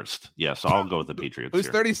 31st. Yeah, so I'll go with the Patriots. Who's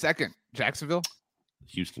here. 32nd? Jacksonville?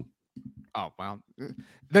 Houston. Oh, wow.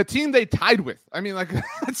 The team they tied with. I mean, like,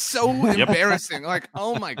 it's so embarrassing. Like,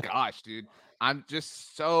 oh my gosh, dude. I'm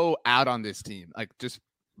just so out on this team. Like, just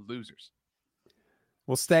losers.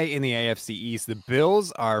 We'll stay in the AFC East. The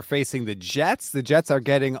Bills are facing the Jets. The Jets are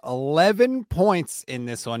getting 11 points in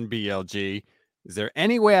this one, BLG. Is there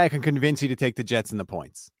any way I can convince you to take the Jets in the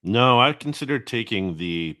points? No, I considered taking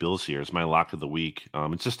the Bills here as my lock of the week.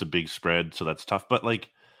 It's just a big spread, so that's tough. But, like,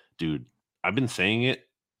 dude, I've been saying it.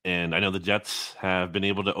 And I know the Jets have been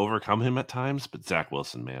able to overcome him at times, but Zach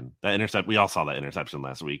Wilson, man, we all saw that interception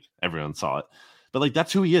last week. Everyone saw it. But like,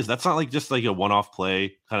 that's who he is. That's not like just like a one-off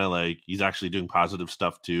play, kind of like he's actually doing positive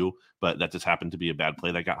stuff too, but that just happened to be a bad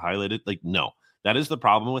play that got highlighted. Like, no, that is the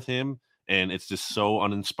problem with him. And it's just so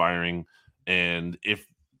uninspiring. And if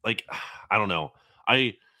like, I don't know,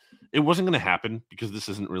 it wasn't going to happen because this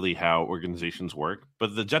isn't really how organizations work,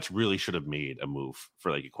 but the Jets really should have made a move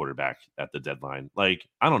for like a quarterback at the deadline. Like,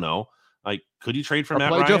 I don't know. Like, could you trade for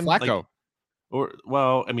Matt Ryan? Joe Flacco.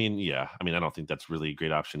 I don't think that's really a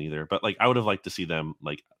great option either, but like, I would have liked to see them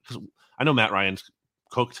like, because I know Matt Ryan's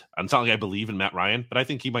cooked. It's not like I believe in Matt Ryan, but I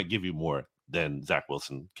think he might give you more than Zach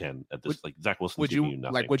Wilson can at this. Zach Wilson would you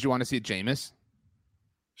nothing. Would you want to see Jameis?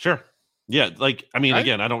 Sure. Yeah, like, I mean, right?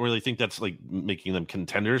 Again, I don't really think that's like making them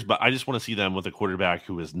contenders, but I just want to see them with a quarterback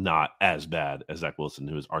who is not as bad as Zach Wilson,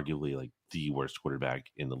 who is arguably like the worst quarterback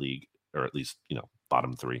in the league, or at least,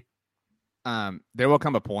 bottom 3. There will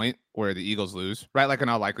come a point where the Eagles lose, right? Like in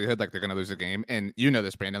all likelihood, like they're going to lose a game. And you know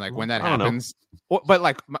this, Brandon, like when that happens, but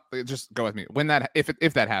like, just go with me. When that,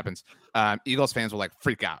 if that happens, Eagles fans will like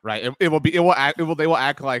freak out, right? They will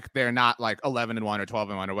act like they're not like 11-1 or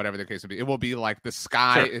 12-1 or whatever the case would be. It will be like the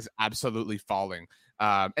sky is absolutely falling.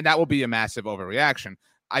 And that will be a massive overreaction.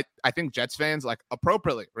 I think Jets fans like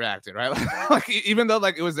appropriately reacted, right? Like even though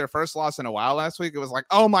like it was their first loss in a while last week, it was like,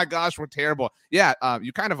 oh my gosh, we're terrible. Yeah,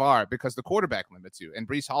 you kind of are because the quarterback limits you, and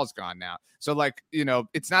Breece Hall's gone now. So like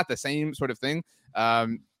it's not the same sort of thing.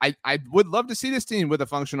 I would love to see this team with a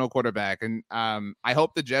functional quarterback, and I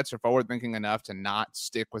hope the Jets are forward thinking enough to not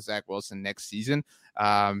stick with Zach Wilson next season.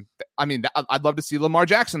 I'd love to see Lamar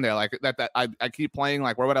Jackson there. Like that I keep playing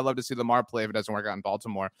like, where would I love to see Lamar play if it doesn't work out in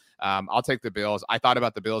Baltimore? I'll take the Bills. I thought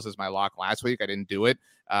about the Bills as my lock last week. I didn't do it.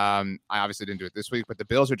 I obviously didn't do it this week, but the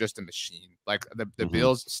Bills are just a machine. Like the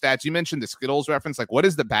Bills stats. You mentioned the Skittles reference. Like, what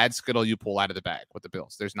is the bad Skittle you pull out of the bag with the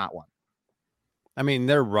Bills? There's not one. I mean,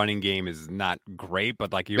 their running game is not great,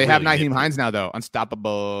 but like they have Nyheim Hines now, though.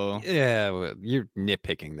 Unstoppable. Yeah, well, you're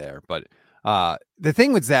nitpicking there. But the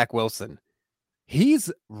thing with Zach Wilson,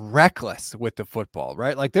 he's reckless with the football,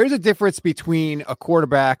 right? Like there's a difference between a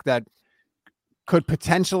quarterback that could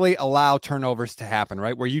potentially allow turnovers to happen,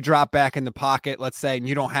 right? Where you drop back in the pocket, let's say, and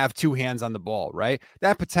you don't have two hands on the ball, right?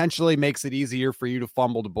 That potentially makes it easier for you to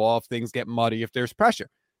fumble the ball if things get muddy, if there's pressure.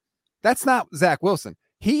 That's not Zach Wilson.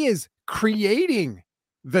 He is creating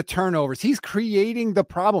the turnovers. He's creating the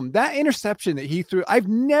problem. That interception that he threw, I've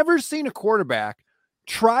never seen a quarterback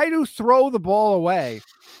try to throw the ball away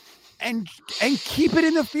and keep it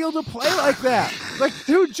in the field of play like that. Like,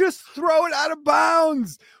 dude, just throw it out of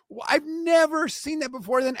bounds. I've never seen that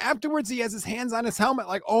before. Then afterwards, he has his hands on his helmet.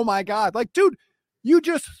 Like, oh my God. Like, dude, you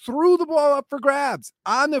just threw the ball up for grabs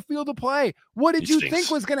on the field of play. What did you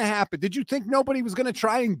think was going to happen? Did you think nobody was going to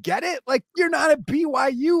try and get it? Like, you're not at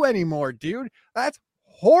BYU anymore, dude. That's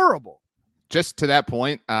horrible. Just to that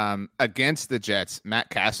point, against the Jets, Matt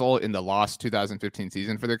Castle in the lost 2015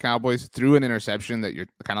 season for the Cowboys threw an interception that you're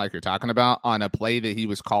kind of like you're talking about on a play that he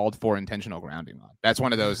was called for intentional grounding on. That's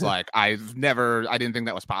one of those like I didn't think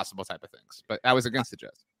that was possible type of things. But that was against the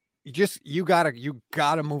Jets. You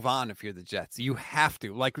gotta move on if you're the Jets. You have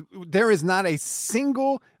to. Like, there is not a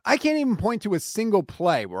single. I can't even point to a single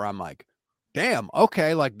play where I'm like, damn,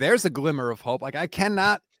 okay, like there's a glimmer of hope. Like, I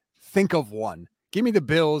cannot think of one. Give me the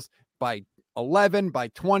Bills by 11, by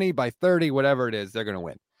 20, by 30, whatever it is, they're going to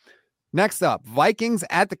win. Next up, Vikings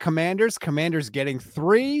at the Commanders. Commanders getting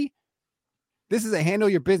 3. This is a handle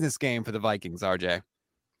your business game for the Vikings, RJ.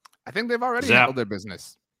 I think they've already handled their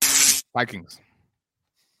business. Vikings.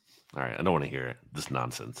 All right, I don't want to hear this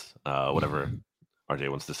nonsense. Whatever RJ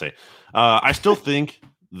wants to say. I still think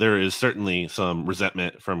there is certainly some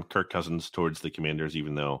resentment from Kirk Cousins towards the Commanders,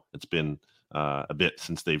 even though it's been a bit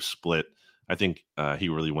since they've split. I think he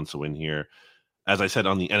really wants to win here. As I said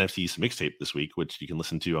on the NFC East mixtape this week, which you can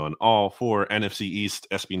listen to on all 4 NFC East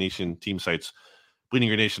SB Nation team sites, Bleeding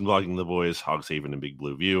Your Nation, Blogging the Boys, Hogs Haven, and Big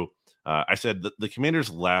Blue View. I said that the Commanders'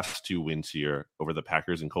 last 2 wins here over the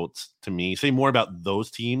Packers and Colts, to me, say more about those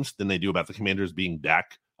teams than they do about the Commanders being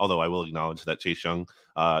back. Although I will acknowledge that Chase Young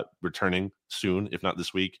returning soon, if not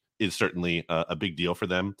this week, is certainly a big deal for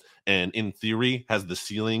them. And in theory, has the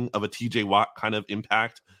ceiling of a TJ Watt kind of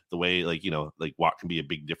impact, the way, like Watt can be a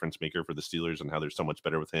big difference maker for the Steelers and how they're so much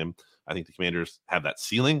better with him. I think the Commanders have that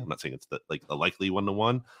ceiling. I'm not saying it's a likely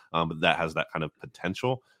 1-to-1, but that has that kind of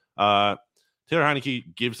potential. Taylor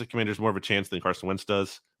Heineke gives the Commanders more of a chance than Carson Wentz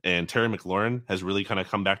does. And Terry McLaurin has really kind of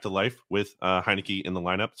come back to life with Heineke in the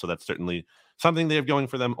lineup. So that's certainly something they have going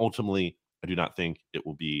for them. Ultimately, I do not think it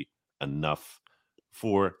will be enough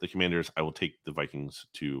for the Commanders. I will take the Vikings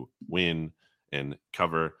to win and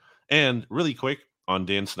cover. And really quick on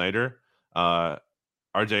Dan Snyder,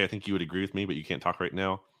 RJ, I think you would agree with me, but you can't talk right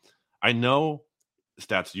now. I know,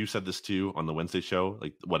 Stats, you said this too on the Wednesday show,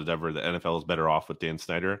 like whatever, the NFL is better off with Dan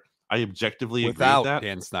Snyder. I objectively agree with that. Without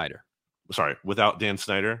Dan Snyder. Sorry, without Dan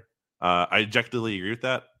Snyder. I objectively agree with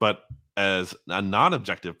that. But as a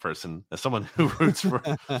non-objective person, as someone who roots for,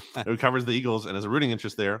 who covers the Eagles and has a rooting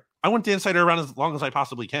interest there, I want Dan Snyder around as long as I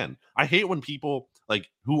possibly can. I hate when people like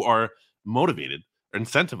who are motivated or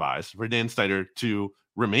incentivized for Dan Snyder to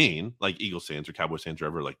remain, like Eagles fans or Cowboys fans, or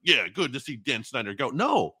ever like, yeah, good to see Dan Snyder go.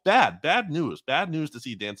 No, bad news to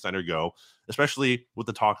see Dan Snyder go, especially with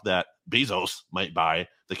the talk that Bezos might buy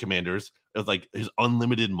the Commanders with like his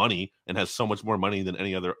unlimited money and has so much more money than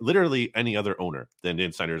literally any other owner. Then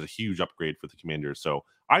Dan Snyder is a huge upgrade for the Commanders. So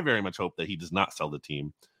I very much hope that he does not sell the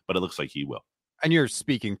team, but it looks like he will. And you're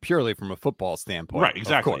speaking purely from a football standpoint, right?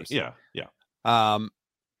 Exactly. Of course. Yeah.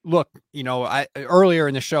 Look, I earlier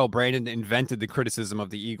in the show, Brandon invented the criticism of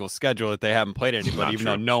the Eagles' schedule that they haven't played anybody, even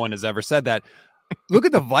though no one has ever said that. Look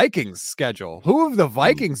at the Vikings' schedule. Who have the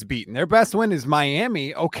Vikings beaten? Their best win is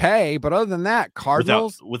Miami. Okay, but other than that,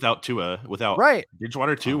 Cardinals without Tua, without right.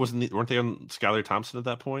 Bridgewater too. Weren't they on Skylar Thompson at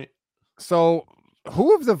that point? So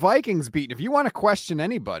who have the Vikings beaten? If you want to question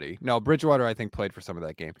anybody, no, Bridgewater I think played for some of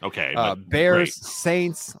that game. Okay, Bears, great.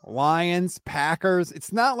 Saints, Lions, Packers.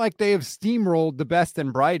 It's not like they have steamrolled the best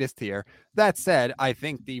and brightest here. That said, I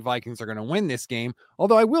think the Vikings are going to win this game.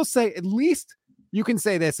 Although I will say, at least you can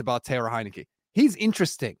say this about Taylor Heineke. He's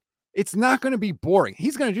interesting. It's not going to be boring.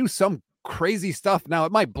 He's going to do some crazy stuff. Now,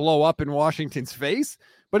 it might blow up in Washington's face,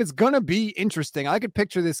 but it's going to be interesting. I could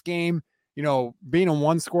picture this game, being a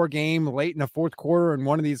 1-score game late in the fourth quarter and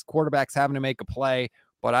one of these quarterbacks having to make a play.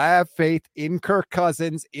 But I have faith in Kirk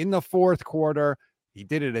Cousins in the fourth quarter. He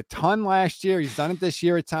did it a ton last year. He's done it this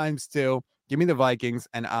year at times too. Give me the Vikings,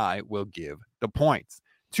 and I will give the points.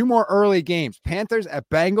 2 more early games. Panthers at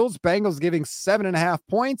Bengals. Bengals giving 7.5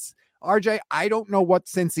 points. RJ, I don't know what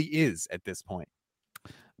Cincy is at this point.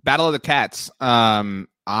 Battle of the Cats.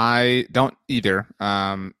 I don't either.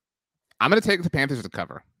 I'm going to take the Panthers to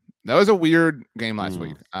cover. That was a weird game last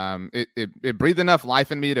week. It breathed enough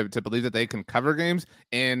life in me to believe that they can cover games.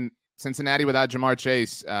 And Cincinnati without Jamar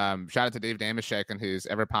Chase, shout out to Dave Damashek and his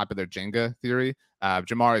ever-popular Jenga theory.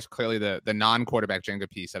 Jamar is clearly the non-quarterback Jenga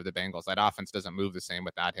piece of the Bengals. That offense doesn't move the same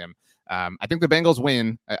without him. I think the Bengals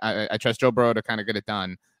win. I trust Joe Burrow to kind of get it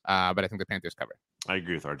done, but I think the Panthers cover. I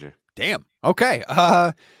agree with RJ. Damn. Okay.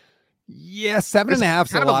 Yeah, 7.5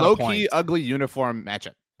 is kind a of lot a low of points. key, ugly uniform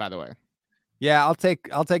matchup, by the way. Yeah, I'll take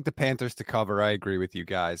the Panthers to cover. I agree with you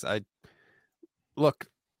guys. Look,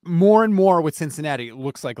 more and more with Cincinnati, it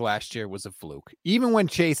looks like last year was a fluke. Even when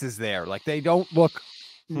Chase is there, like they don't look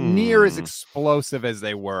near as explosive as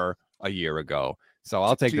they were a year ago. So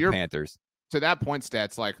I'll take the Panthers. To that point,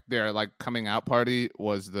 Stats, like their like coming out party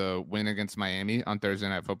was the win against Miami on Thursday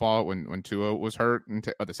Night Football when Tua was hurt, and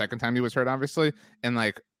the second time he was hurt, obviously. And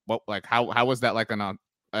like how was that like an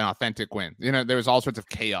authentic win? You know, there was all sorts of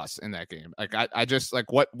chaos in that game. Like I just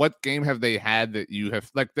like what game have they had that you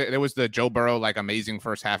have like there was the Joe Burrow like amazing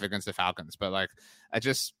first half against the Falcons, but like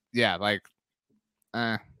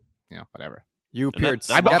whatever.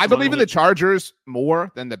 I believe in the Chargers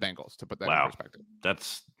more than the Bengals, to put that in perspective.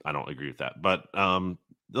 I don't agree with that. But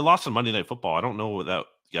the loss on Monday Night Football, I don't know that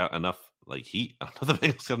got enough like heat. I don't know the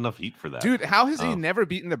Bengals got enough heat for that. Dude, how has he never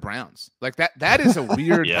beaten the Browns? Like that is a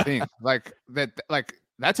weird thing.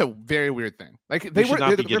 That's a very weird thing. Like their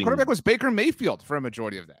quarterback was Baker Mayfield for a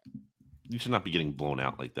majority of that. You should not be getting blown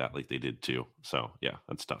out like that, like they did too. So yeah,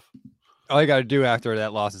 that's tough. All you got to do after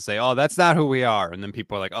that loss is say, "Oh, that's not who we are," and then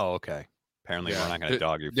people are like, "Oh, okay." Apparently, we're not going to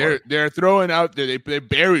dog you. They're throwing out. They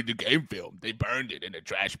buried the game film. They burned it in a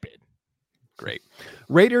trash bin. Great.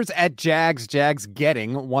 Raiders at Jags. Jags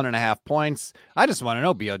getting 1.5 points. I just want to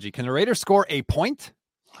know, BLG, can the Raiders score a point?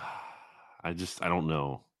 I don't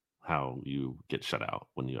know how you get shut out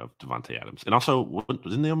when you have Devontae Adams. And also,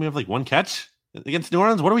 didn't they only have like one catch against New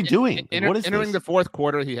Orleans? What are we doing? What is entering the fourth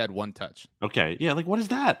quarter, he had one touch. Okay. Yeah. Like, what is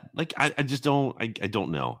that? Like, I just don't, I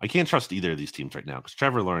don't know. I can't trust either of these teams right now because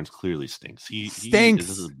Trevor Lawrence clearly stinks. He stinks.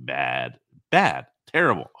 This is bad,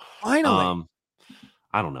 terrible. Finally.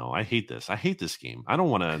 I don't know. I hate this. I hate this game. I don't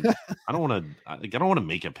want to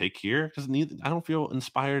make a pick here because I don't feel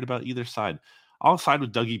inspired about either side. I'll side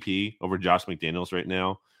with Dougie P over Josh McDaniels right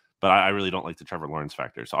now, but I really don't like the Trevor Lawrence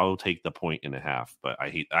factor. So I'll take the 1.5. But I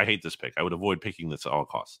hate this pick. I would avoid picking this at all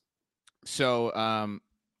costs. So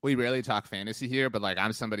we rarely talk fantasy here, but like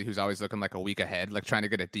I'm somebody who's always looking like a week ahead, like trying to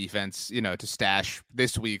get a defense, to stash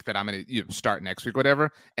this week that I'm going to start next week,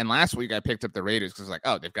 whatever. And last week I picked up the Raiders because like,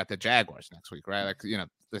 oh, they've got the Jaguars next week, right? Like,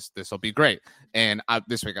 this will be great. And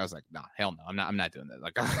this week I was like, no, hell no, I'm not doing that.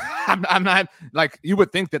 Like, I'm not like you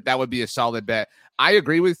would think that would be a solid bet. I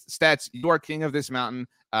agree with Stats. You are king of this mountain.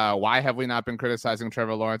 Why have we not been criticizing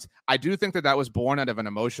Trevor Lawrence? I do think that was born out of an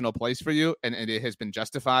emotional place for you, and it has been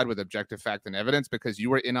justified with objective fact and evidence because you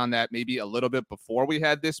were in on that maybe a little bit before we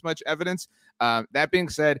had this much evidence. That being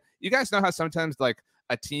said, you guys know how sometimes like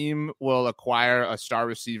a team will acquire a star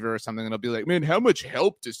receiver or something, and it'll be like, man, how much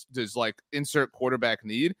help does like insert quarterback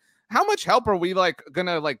need? How much help are we like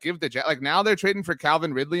gonna like give the like now they're trading for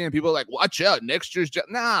Calvin Ridley and people are like, watch out, next year's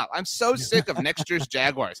nah, I'm so sick of next year's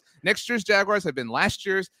Jaguars. Next year's Jaguars have been last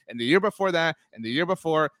year's and the year before that and the year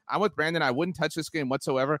before. I'm with Brandon. I wouldn't touch this game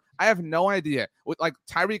whatsoever. I have no idea. Like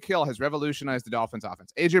Tyreek Hill has revolutionized the Dolphins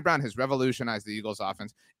offense. AJ Brown has revolutionized the Eagles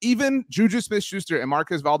offense. Even Juju Smith-Schuster and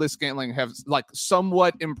Marcus Valdes-Scantling have like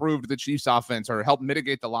somewhat improved the Chiefs offense or helped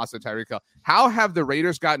mitigate the loss of Tyreek Hill. How have the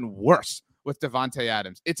Raiders gotten worse with Devontae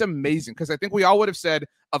Adams? It's amazing because I think we all would have said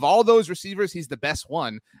of all those receivers, he's the best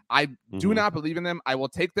one. I do not believe in them. I will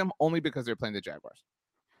take them only because they're playing the Jaguars.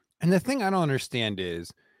 And the thing I don't understand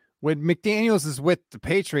is when McDaniels is with the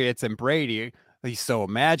Patriots and Brady, he's so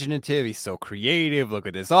imaginative. He's so creative. Look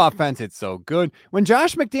at this offense. It's so good. When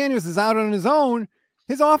Josh McDaniels is out on his own,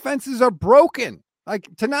 his offenses are broken. Like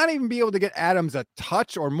to not even be able to get Adams a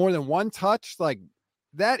touch or more than one touch, like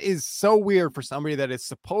that is so weird for somebody that is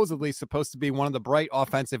supposedly supposed to be one of the bright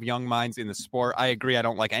offensive young minds in the sport. I agree. I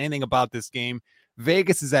don't like anything about this game.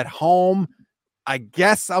 Vegas is at home. I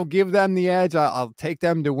guess I'll give them the edge. I'll take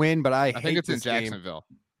them to win, but I think it's in Jacksonville.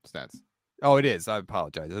 Stats. Oh, it is. I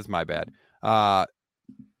apologize. That's my bad. I'll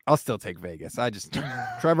still take Vegas.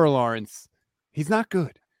 Trevor Lawrence, he's not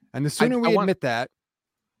good. And the sooner we admit that.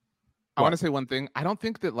 I want to say one thing. I don't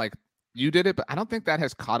think that like you did it, but I don't think that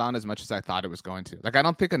has caught on as much as I thought it was going to. Like, I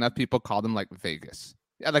don't think enough people call them like Vegas.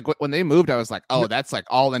 Yeah, like when they moved, I was like, oh, that's like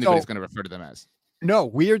all anybody's going to refer to them as. No,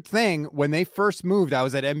 weird thing. When they first moved, I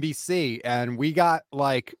was at NBC and we got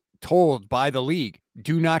like told by the league,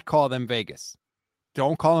 do not call them Vegas.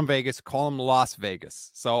 Don't call them Vegas. Call them Las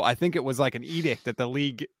Vegas. So I think it was like an edict that the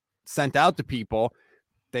league sent out to people.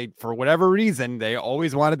 They, for whatever reason, they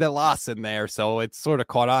always wanted that Las in there. So it's sort of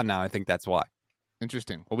caught on now. I think that's why.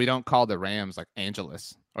 Interesting. Well, we don't call the Rams like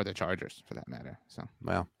Angeles or the Chargers for that matter. So,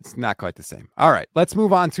 well, it's not quite the same. All right, let's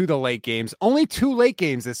move on to the late games. Only 2 late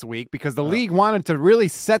games this week because the league wanted to really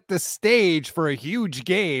set the stage for a huge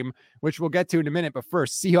game, which we'll get to in a minute. But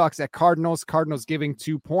first, Seahawks at Cardinals. Cardinals giving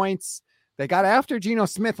 2 points. They got after Geno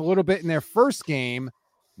Smith a little bit in their first game.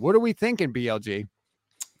 What are we thinking, BLG?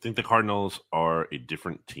 I think the Cardinals are a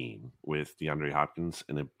different team with DeAndre Hopkins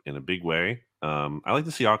in a big way. I like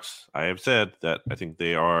the Seahawks. I have said that I think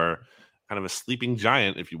they are kind of a sleeping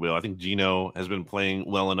giant, if you will. I think Geno has been playing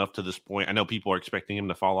well enough to this point. I know people are expecting him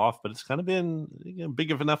to fall off, but it's kind of been big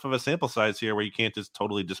enough of a sample size here where you can't just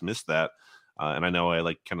totally dismiss that. And I know I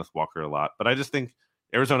like Kenneth Walker a lot, but I just think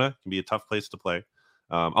Arizona can be a tough place to play.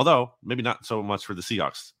 Although maybe not so much for the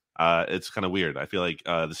Seahawks. It's kind of weird. I feel like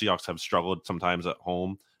the Seahawks have struggled sometimes at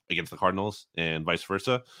home against the Cardinals and vice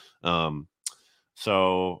versa.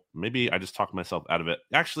 So maybe I just talked myself out of it.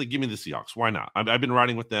 Actually, give me the Seahawks. Why not? I've been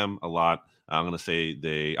riding with them a lot. I'm going to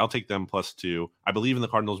say I'll take them +2. I believe in the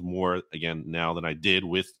Cardinals more, again, now than I did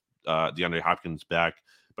with DeAndre Hopkins back.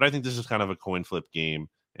 But I think this is kind of a coin flip game,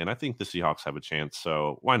 and I think the Seahawks have a chance.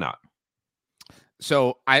 So why not?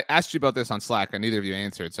 So I asked you about this on Slack, and neither of you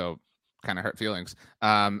answered, so kind of hurt feelings.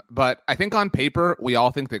 But I think on paper, we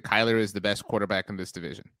all think that Kyler is the best quarterback in this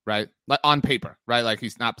division, right? Like on paper, right? Like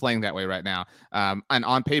he's not playing that way right now. And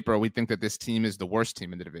on paper, we think that this team is the worst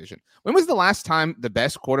team in the division. When was the last time the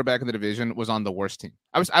best quarterback in the division was on the worst team?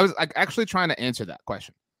 I was like actually trying to answer that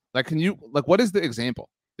question. Like, what is the example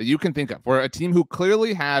that you can think of where a team who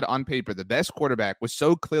clearly had on paper the best quarterback was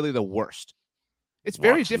so clearly the worst? It's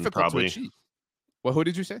very difficult to achieve. Well, who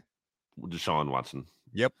did you say? Deshaun Watson.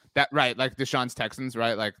 Yep. That right, like Deshaun's Texans,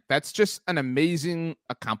 right? Like that's just an amazing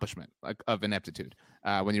accomplishment, like of ineptitude,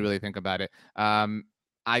 when you really think about it.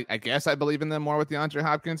 I guess I believe in them more with DeAndre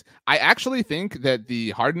Hopkins. I actually think that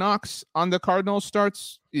the Hard Knocks on the Cardinals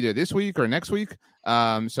starts either this week or next week.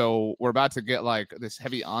 So we're about to get like this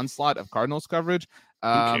heavy onslaught of Cardinals coverage. Who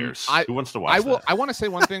cares? Who wants to watch that? I want to say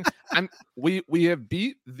one thing. We have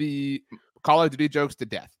beat the Call of Duty jokes to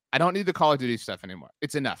death. I don't need the Call of Duty stuff anymore.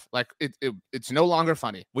 It's enough. Like it's no longer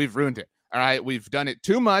funny. We've ruined it. All right. We've done it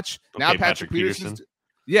too much. Okay, now Patrick Peterson.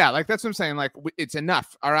 Yeah. Like that's what I'm saying. Like it's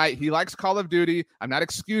enough. All right. He likes Call of Duty. I'm not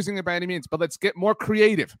excusing it by any means, but let's get more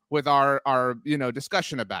creative with our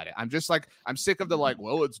discussion about it. I'm just like, I'm sick of the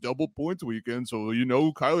well, it's double points weekend. So,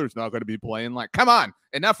 Kyler's not going to be playing. Like, come on,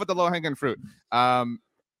 enough with the low hanging fruit.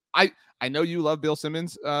 I know you love Bill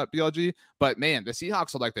Simmons, BLG, but man, the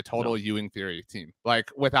Seahawks are like the total Ewing theory team,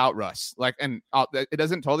 like without Russ. Like, and it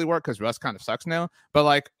doesn't totally work because Russ kind of sucks now. But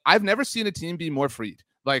like, I've never seen a team be more freed.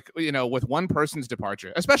 Like, with one person's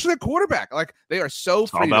departure, especially a quarterback. Like, they are so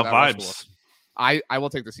free. All about vibes. I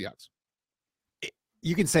will take the Seahawks.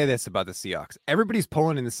 You can say this about the Seahawks. Everybody's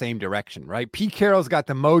pulling in the same direction, right? Pete Carroll's got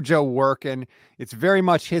the mojo working. It's very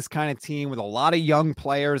much his kind of team with a lot of young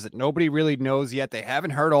players that nobody really knows yet. They haven't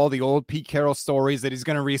heard all the old Pete Carroll stories that he's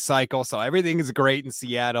going to recycle. So everything is great in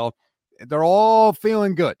Seattle. They're all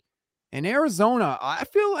feeling good. In Arizona, I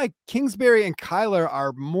feel like Kingsbury and Kyler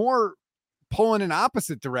are more pulling in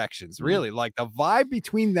opposite directions, really. Like the vibe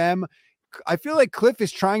between them, I feel like Cliff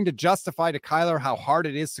is trying to justify to Kyler how hard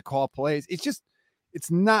it is to call plays. It's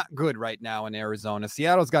not good right now in Arizona.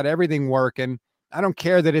 Seattle's got everything working. I don't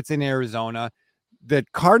care that it's in Arizona. The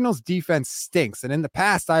Cardinals defense stinks. And in the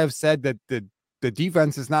past, I have said that the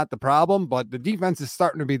defense is not the problem, but the defense is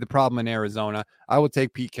starting to be the problem in Arizona. I will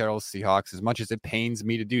take Pete Carroll's Seahawks as much as it pains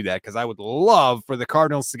me to do that because I would love for the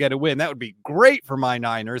Cardinals to get a win. That would be great for my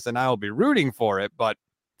Niners, and I will be rooting for it, but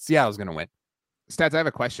Seattle's going to win. Stats, I have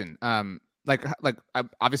a question.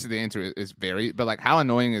 Obviously the answer is very, but like how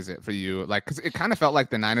annoying is it for you? Like, cause it kind of felt like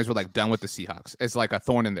the Niners were like done with the Seahawks. It's like a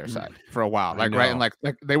thorn in their side for a while. Like, right. And like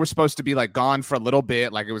they were supposed to be like gone for a little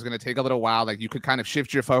bit. Like it was going to take a little while. Like you could kind of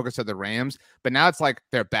shift your focus to the Rams, but now it's like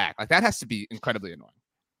they're back. Like that has to be incredibly annoying.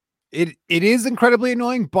 It is incredibly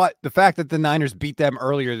annoying, but the fact that the Niners beat them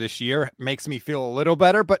earlier this year makes me feel a little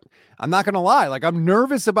better, but I'm not going to lie. Like I'm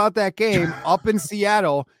nervous about that game up in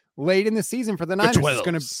Seattle late in the season for the Niners.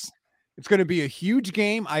 It's going to be a huge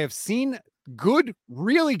game. I have seen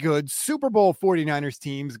really good Super Bowl 49ers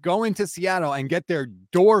teams go into Seattle and get their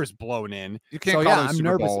doors blown in. You can't call them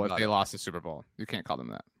Super Bowl if they lost the Super Bowl. You can't call them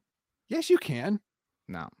that. Yes, you can.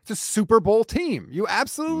 No. It's a Super Bowl team. You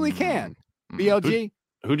absolutely can. BLG?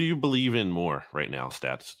 Who do you believe in more right now,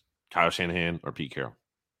 Stats? Kyle Shanahan or Pete Carroll?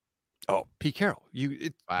 Oh, Pete Carroll.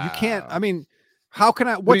 You can't. I mean, how can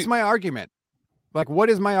I? What's my argument? Like, what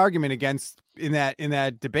is my argument against in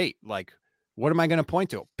that debate? Like, what am I going to point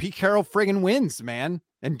to? Pete Carroll friggin' wins, man.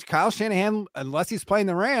 And Kyle Shanahan, unless he's playing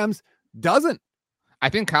the Rams, doesn't. I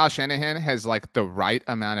think Kyle Shanahan has like the right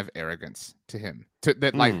amount of arrogance to him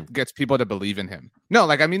that like gets people to believe in him. No,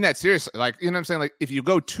 like, I mean that seriously. Like, you know what I'm saying? Like, if you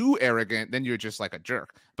go too arrogant, then you're just like a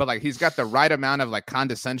jerk. But like, he's got the right amount of like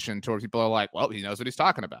condescension to where people are like, well, he knows what he's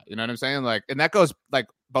talking about. You know what I'm saying? Like, and that goes like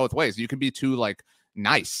both ways. You can be too like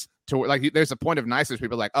nice to like there's a point of niceness.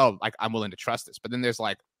 People are like, oh, like I'm willing to trust this, but then there's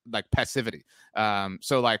like passivity.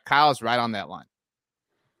 So like Kyle's right on that line.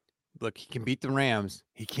 Look, he can beat the Rams.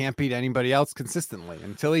 He can't beat anybody else consistently.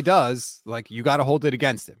 Until he does, like, you got to hold it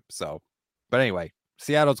against him. So, but anyway,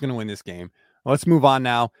 Seattle's going to win this game. Let's move on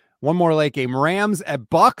now. One more late game. Rams at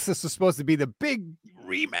Bucks. This is supposed to be the big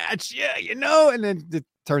rematch. Yeah, and then it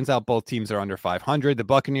turns out both teams are under 500. The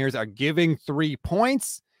Buccaneers are giving 3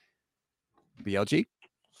 points. BLG?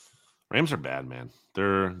 Rams are bad, man.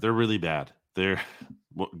 They're really bad. They're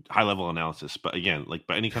high level analysis, but again, like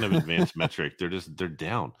by any kind of advanced metric, they're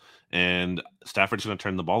down. And Stafford's going to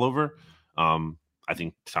turn the ball over. I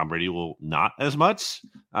think Tom Brady will not as much,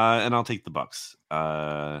 and I'll take the Bucks.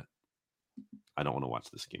 I don't want to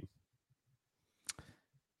watch this game.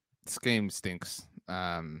 This game stinks.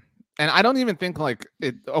 And I don't even think like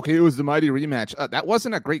it. Okay, it was the mighty rematch. That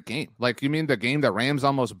wasn't a great game. Like, you mean the game that Rams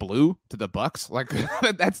almost blew to the Bucks? Like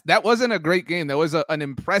that wasn't a great game. That was an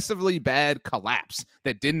impressively bad collapse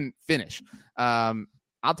that didn't finish. I'll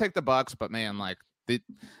take the Bucks, but man, like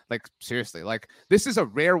seriously, like this is a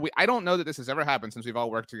rare week. I don't know that this has ever happened since we've all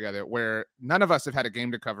worked together where none of us have had a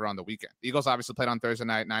game to cover on the weekend. The Eagles obviously played on Thursday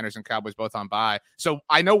night, Niners and Cowboys both on bye. So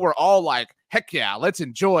I know we're all like, heck yeah, let's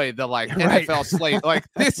enjoy the like NFL slate. Like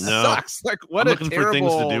this sucks. Like what I'm a looking terrible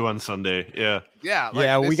for things to do on Sunday. Yeah. Yeah. Like,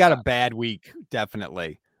 yeah, we got a bad week.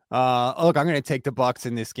 Definitely. Look, I'm going to take the Bucks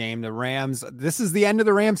in this game. The Rams, this is the end of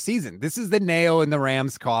the Rams season. This is the nail in the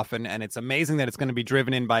Rams coffin. And it's amazing that it's going to be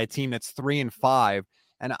driven in by a team that's 3-5.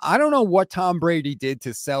 And I don't know what Tom Brady did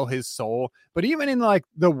to sell his soul, but even in like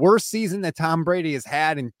the worst season that Tom Brady has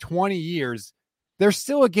had in 20 years, there's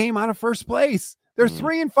still a game out of first place. They're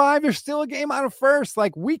 3-5. There's still a game out of first.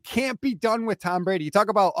 Like, we can't be done with Tom Brady. You talk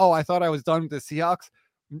about, oh, I thought I was done with the Seahawks.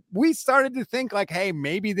 We started to think like, hey,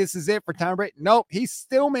 maybe this is it for Tom Brady. Nope, he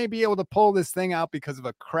still may be able to pull this thing out because of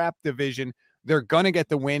a crap division. They're going to get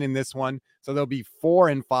the win in this one. So they'll be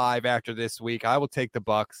 4-5 after this week. I will take the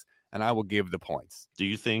Bucks and I will give the points. Do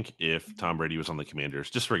you think if Tom Brady was on the Commanders,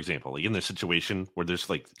 just for example, like in this situation where there's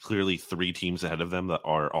like clearly 3 teams ahead of them that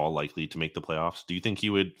are all likely to make the playoffs, do you think he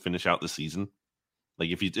would finish out the season?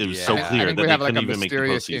 Like if it was so clear that they couldn't even make the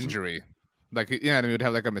postseason. Injury. Like, yeah, I mean, it would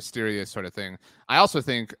have like a mysterious sort of thing. I also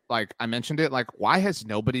think, like I mentioned it, like why has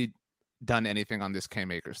nobody done anything on this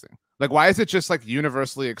Cam Akers thing? Like, why is it just like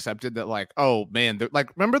universally accepted that like, oh man, like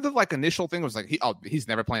remember the like initial thing was like he's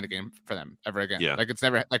never playing a game for them ever again. Yeah. Like it's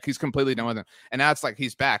never like he's completely done with them. And now it's like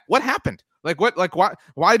he's back. What happened? Like what? Like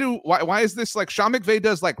why is this like Sean McVay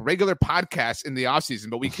does like regular podcasts in the offseason,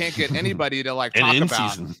 but we can't get anybody to like talk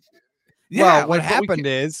about season. Yeah, well, what happened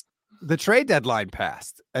is the trade deadline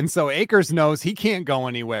passed. And so Akers knows he can't go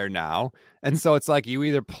anywhere now. And so it's like you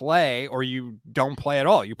either play or you don't play at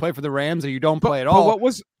all. You play for the Rams or you don't play at all. But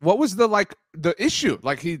what was the like the issue?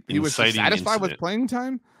 Like he was satisfied with playing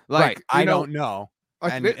time? Like right. I don't know.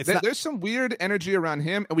 Like there's some weird energy around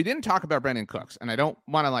him. And we didn't talk about Brandon Cooks. And I don't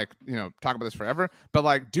want to like, talk about this forever. But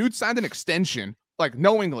like dude signed an extension, like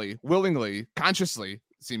knowingly, willingly, consciously,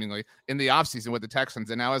 seemingly in the offseason with the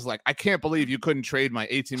Texans. And I was like, I can't believe you couldn't trade my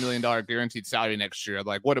 $18 million guaranteed salary next year.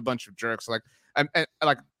 Like, what a bunch of jerks. Like, and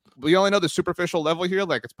like, we only know the superficial level here.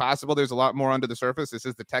 Like, it's possible there's a lot more under the surface. This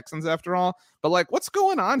is the Texans after all. But like, what's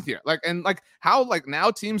going on here? Like, and like how like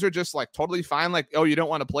now teams are just like totally fine. Like, oh, you don't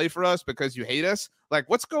want to play for us because you hate us. Like,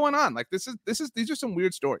 what's going on? Like, these are some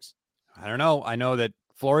weird stories. I don't know. I know that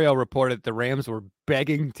Florio reported the Rams were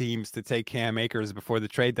begging teams to take Cam Akers before the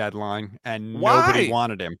trade deadline, and nobody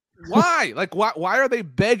wanted him. Why? Like, why are they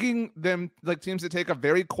begging them, like teams to take a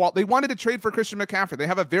very they wanted to trade for Christian McCaffrey. They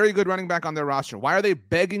have a very good running back on their roster. Why are they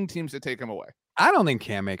begging teams to take him away? I don't think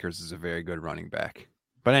Cam Akers is a very good running back.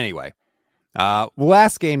 But anyway,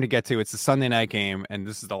 last game to get to, it's a Sunday night game, and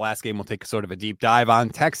this is the last game we'll take sort of a deep dive on.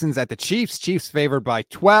 Texans at the Chiefs. Chiefs favored by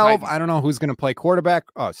 12. Titans. I don't know who's going to play quarterback.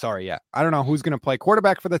 Oh, sorry, yeah. I don't know who's going to play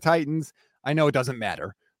quarterback for the Titans. I know it doesn't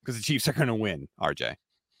matter because the Chiefs are going to win, RJ.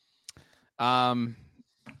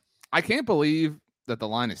 I can't believe that the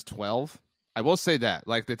line is 12. I will say that.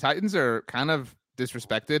 Like, the Titans are kind of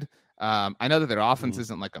disrespected. I know that their offense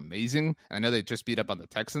isn't like amazing. I know they just beat up on the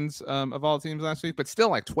Texans of all teams last week, but still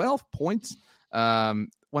like 12 points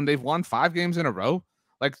when they've won 5 games in a row.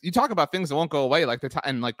 Like, you talk about things that won't go away. Like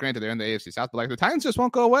and like granted they're in the AFC South, but like the Titans just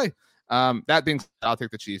won't go away. That being said, I'll take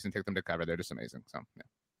the Chiefs and take them to cover. They're just amazing. So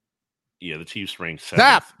yeah, the Chiefs ranked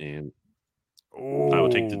 7th, and I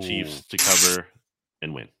would take the Chiefs to cover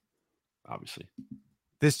and win. Obviously,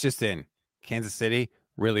 this just in: Kansas City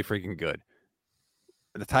really freaking good.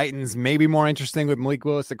 The Titans may be more interesting with Malik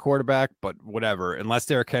Willis at quarterback, but whatever. Unless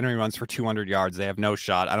Derrick Henry runs for 200 yards, they have no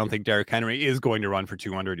shot. I don't think Derrick Henry is going to run for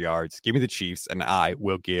 200 yards. Give me the Chiefs, and I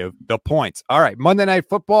will give the points. All right, Monday Night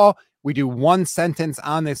Football. We do one sentence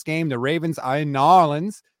on this game. The Ravens are in New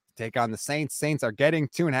Orleans to take on the Saints. Saints are getting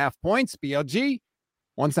 2.5 points. BLG,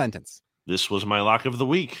 one sentence. This was my lock of the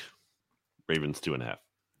week. Ravens 2.5.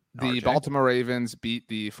 The Baltimore Ravens beat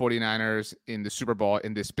the 49ers in the Super Bowl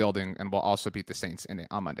in this building and will also beat the Saints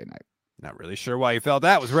on Monday night. Not really sure why you felt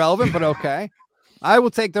that was relevant, but okay. I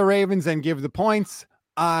will take the Ravens and give the points.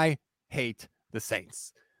 I hate the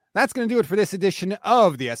Saints. That's going to do it for this edition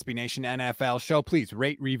of the SB Nation NFL show. Please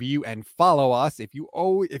rate, review, and follow us. If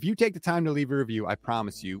you take the time to leave a review, I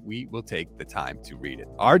promise you we will take the time to read it.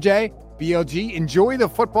 RJ, BLG, enjoy the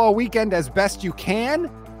football weekend as best you can.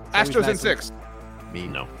 Astros in 6. Me,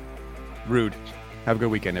 no. Rude. Have a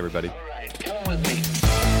good weekend, everybody.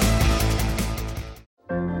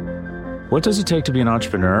 What does it take to be an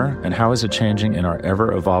entrepreneur, and how is it changing in our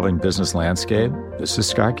ever-evolving business landscape? This is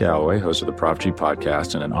Scott Galloway, host of the Prop G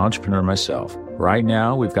podcast and an entrepreneur myself. Right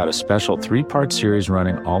now, we've got a special 3-part series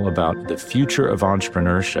running all about the future of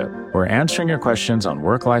entrepreneurship. We're answering your questions on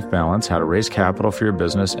work-life balance, how to raise capital for your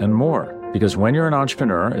business, and more. Because when you're an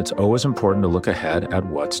entrepreneur, it's always important to look ahead at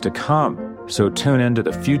what's to come. So tune in to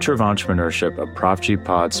the Future of Entrepreneurship, a Prop G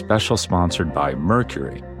Pod special sponsored by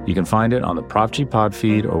Mercury. You can find it on the Prop G Pod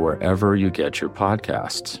feed or wherever you get your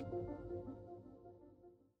podcasts.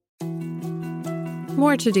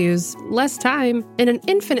 More to-dos, less time, and an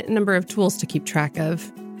infinite number of tools to keep track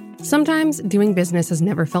of. Sometimes doing business has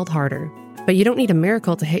never felt harder, but you don't need a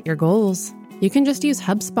miracle to hit your goals. You can just use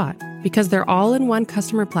HubSpot, because their all-in-one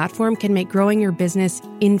customer platform can make growing your business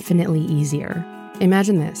infinitely easier.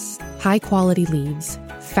 Imagine this: high-quality leads,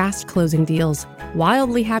 fast closing deals,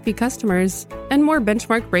 wildly happy customers, and more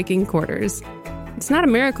benchmark-breaking quarters. It's not a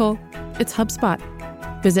miracle, it's HubSpot.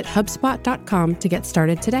 Visit HubSpot.com to get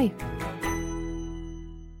started today.